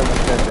true though? Whoever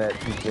said that,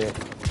 she said.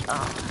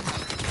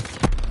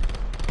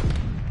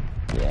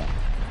 Yeah.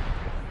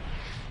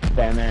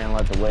 Stand there and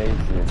let the waves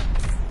do.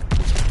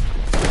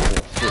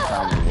 Shit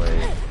on the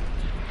waves.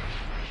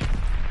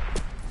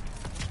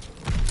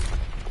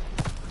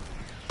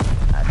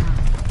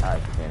 I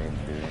can't even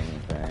do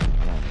anything.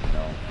 I don't even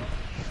know.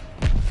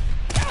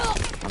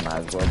 I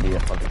might as well be a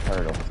fucking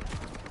turtle.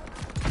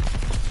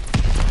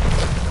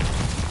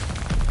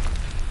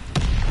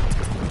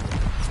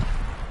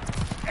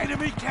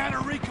 Enemy counter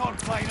recon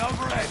plane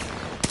overhead.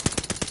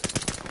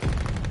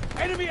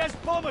 Enemy has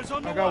bombers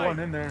on the way. I got one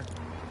in there.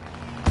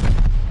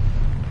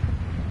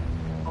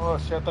 Oh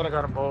shit, I thought I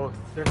got them both.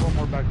 There's one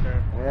more back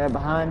there. Yeah,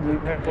 behind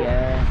you.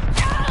 Yeah.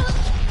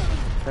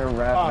 They're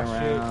wrapping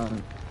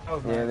around.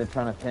 Yeah, they're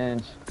trying to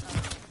pinch.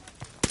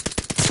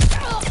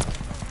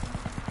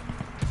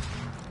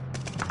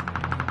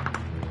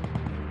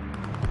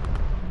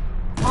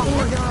 Oh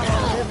my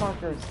god, hit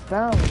markers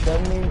down.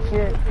 Doesn't mean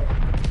shit.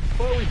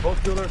 Well, we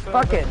both killed ourselves.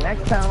 Fuck it,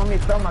 next time let me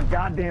throw my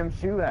goddamn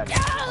shoe at you.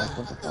 Like,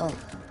 what the fuck?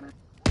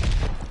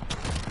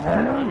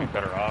 I'd be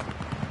better off.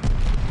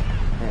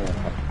 Yeah,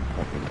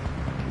 fuck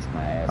it. Kiss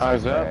my ass.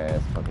 Eyes up.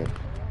 Ass. Fuck it.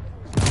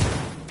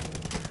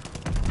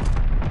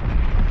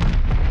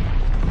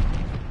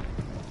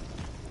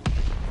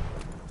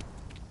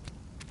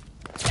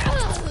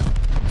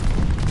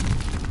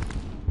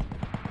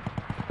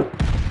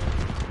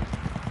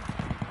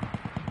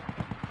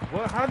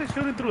 What? How are they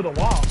shooting through the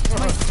wall?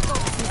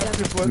 That's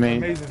just what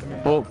amazes me.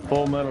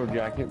 Full metal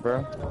jacket,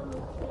 bro.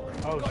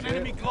 Oh Got an shit.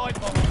 enemy glide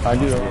bomber. I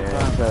do all the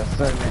time. To a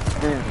certain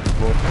extent.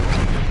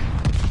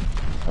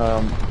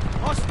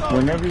 Hostile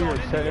Whenever recon you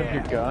in set the up air.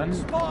 your gun,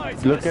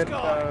 Spies in look the at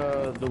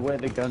sky. the way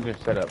the guns are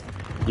set up.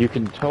 You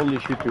can totally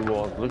shoot through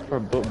walls. Look for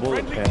bullet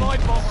Friendly pins.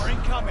 glide bomber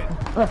incoming.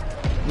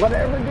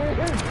 Whatever, dude.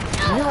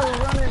 You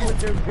were running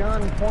with your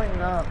gun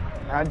pointing up.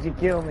 How'd you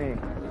kill me?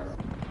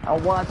 I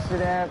watched it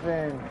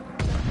happen.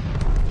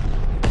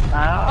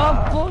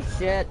 Oh,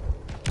 bullshit.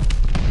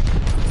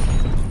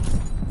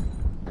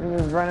 He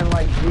was running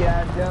like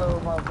G.I. Joe,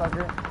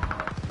 motherfucker.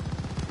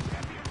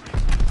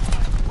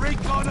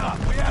 Recon up.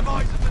 We have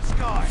eyes in the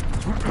sky.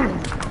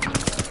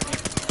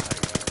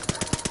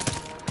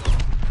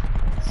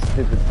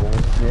 Stupid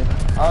bullshit.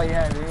 Oh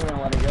yeah, you're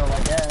gonna let it go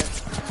like that.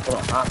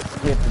 Little hop,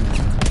 skip, and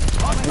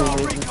Hostile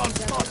recon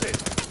spotted.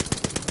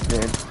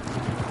 dude.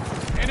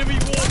 Enemy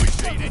war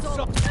machine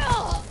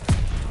inside.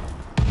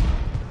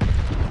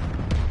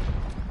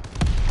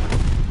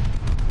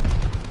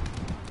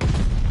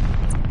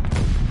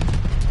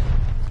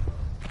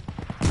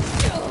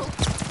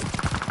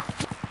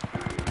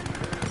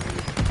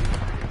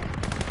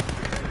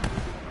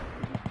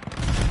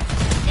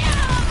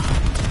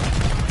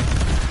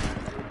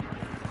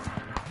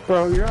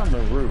 Bro, you're on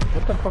the roof.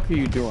 What the fuck are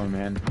you doing,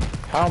 man?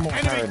 How am I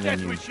higher Enemy than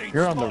death you? machine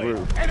You're on the spotted.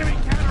 roof. Enemy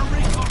counter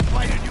recon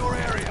plane in your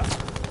area.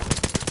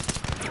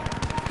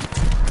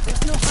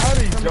 How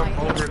do you jump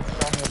over and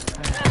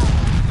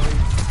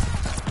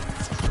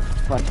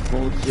Fuck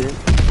bullshit.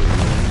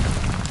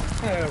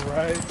 Yeah,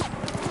 right.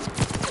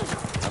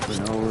 Up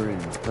and over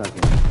and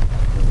fucking.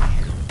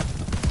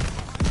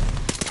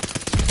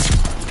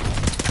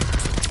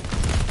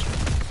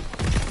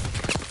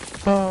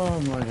 Oh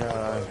my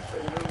god.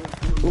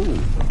 Ooh.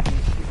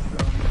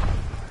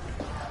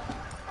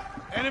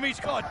 Enemy's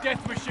got a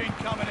death machine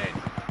coming in.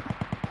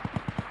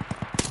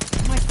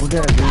 We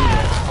gotta do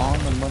that on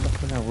the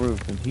motherfucking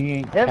roof, and he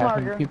ain't Hit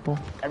tapping marker. people.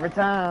 Every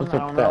time. What's I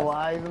up don't with know that?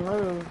 why I even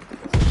moved.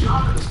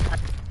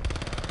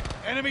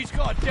 Enemy's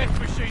got a death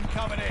machine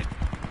coming in.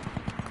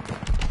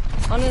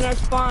 One in our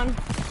spawn.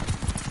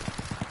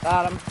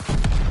 Got him.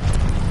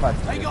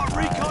 They got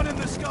recon in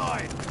the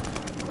sky.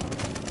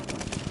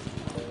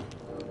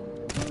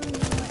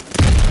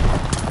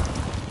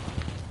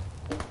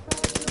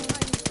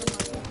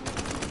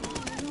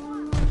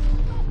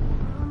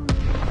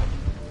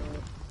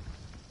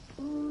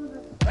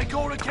 They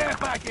called a care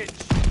package.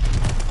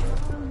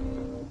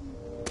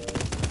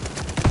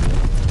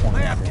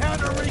 They have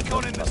counter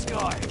recon in the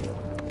sky.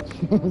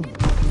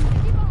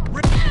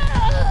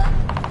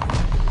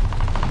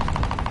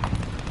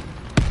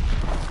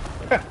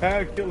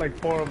 I killed like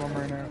 4 of them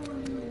right now.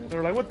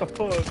 They're like, what the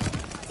fuck?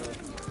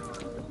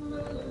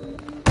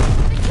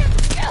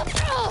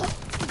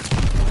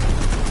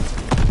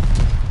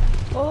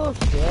 Oh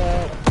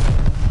shit.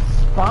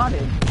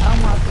 Spotted? How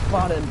am I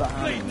spotted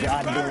behind Bleeding a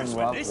goddamn embarrassment,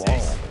 rock this wall?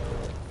 is.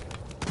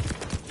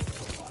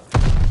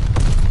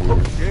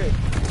 Oh shit.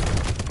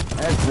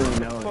 That's really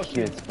no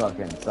shit's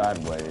fucking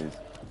sideways.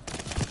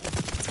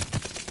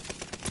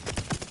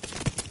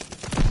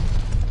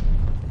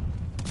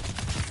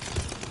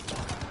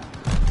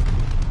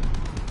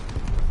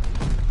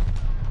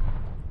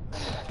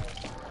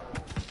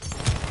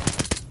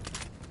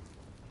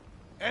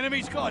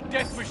 Enemy's got a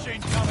death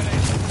machine coming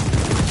in.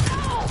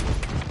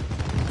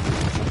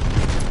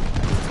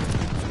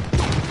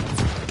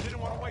 Didn't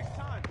want to waste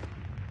time.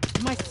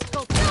 My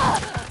scope.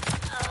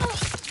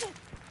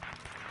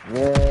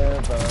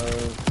 Yeah,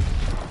 bro.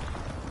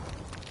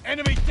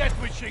 Enemy death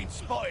machine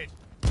spotted.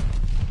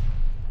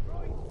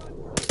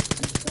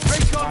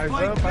 Recon Eyes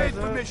plane up, cleared eyes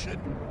for up. mission.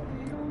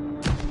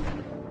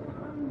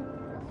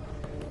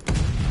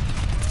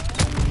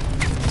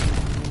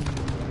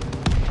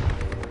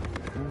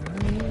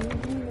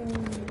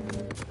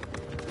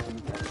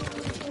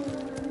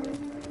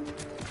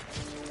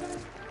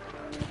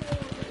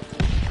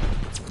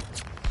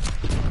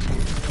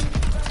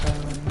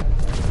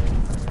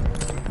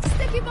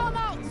 Sticky bomb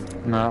out.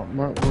 No,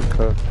 we're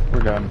cooked. We're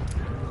done.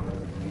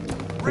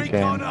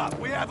 Recon game. up.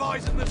 We have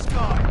eyes in the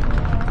sky.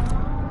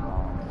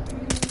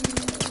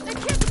 They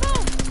can't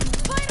move.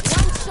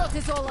 Fire. One shot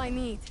is all I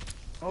need.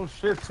 Oh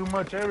shit, too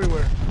much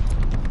everywhere.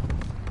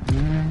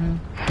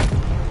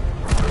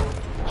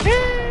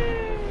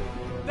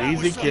 That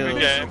Easy was some kill.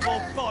 miserable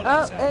fun,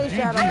 Oh, Sam. hey,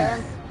 Shadow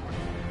Man.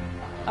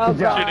 Oh Good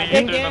job. god. Shooting Good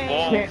into the game.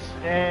 walls.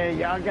 Hey,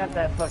 y'all got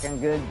that fucking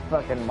good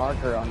fucking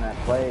marker on that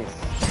place.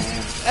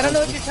 Man. I don't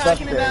know what you're Stuck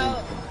talking there.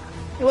 about.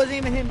 It wasn't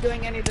even him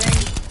doing anything.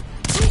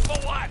 Two for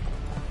one.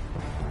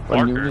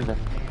 When you Marker. use it.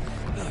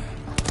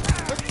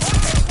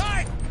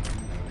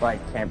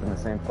 Like camping in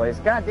the same place.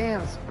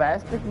 Goddamn,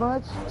 spastic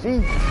much?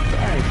 Jesus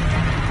Christ.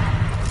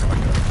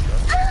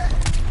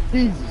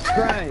 Jesus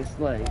Christ,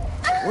 like,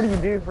 what do you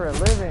do for a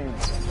living?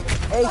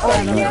 Hey, I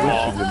Shadow wish you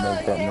Man. would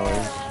make that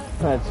noise.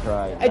 That's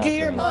right. I do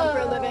your nothing. mom for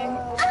a living.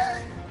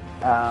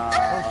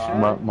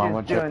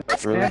 Mama doing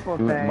joke. Really? simple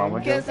Who's things.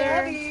 Mama Yes, joke?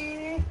 sir.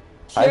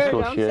 High Sure,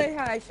 school come shit. say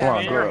hi, Come on,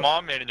 Shadow. grow Your up.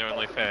 mom made an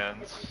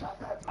OnlyFans.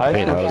 High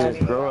Hey, school how's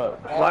shit. Grow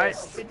up. What?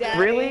 Daddy.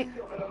 Really?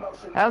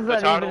 How's The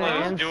that title even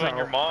an is doing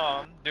your insult?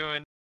 mom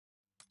doing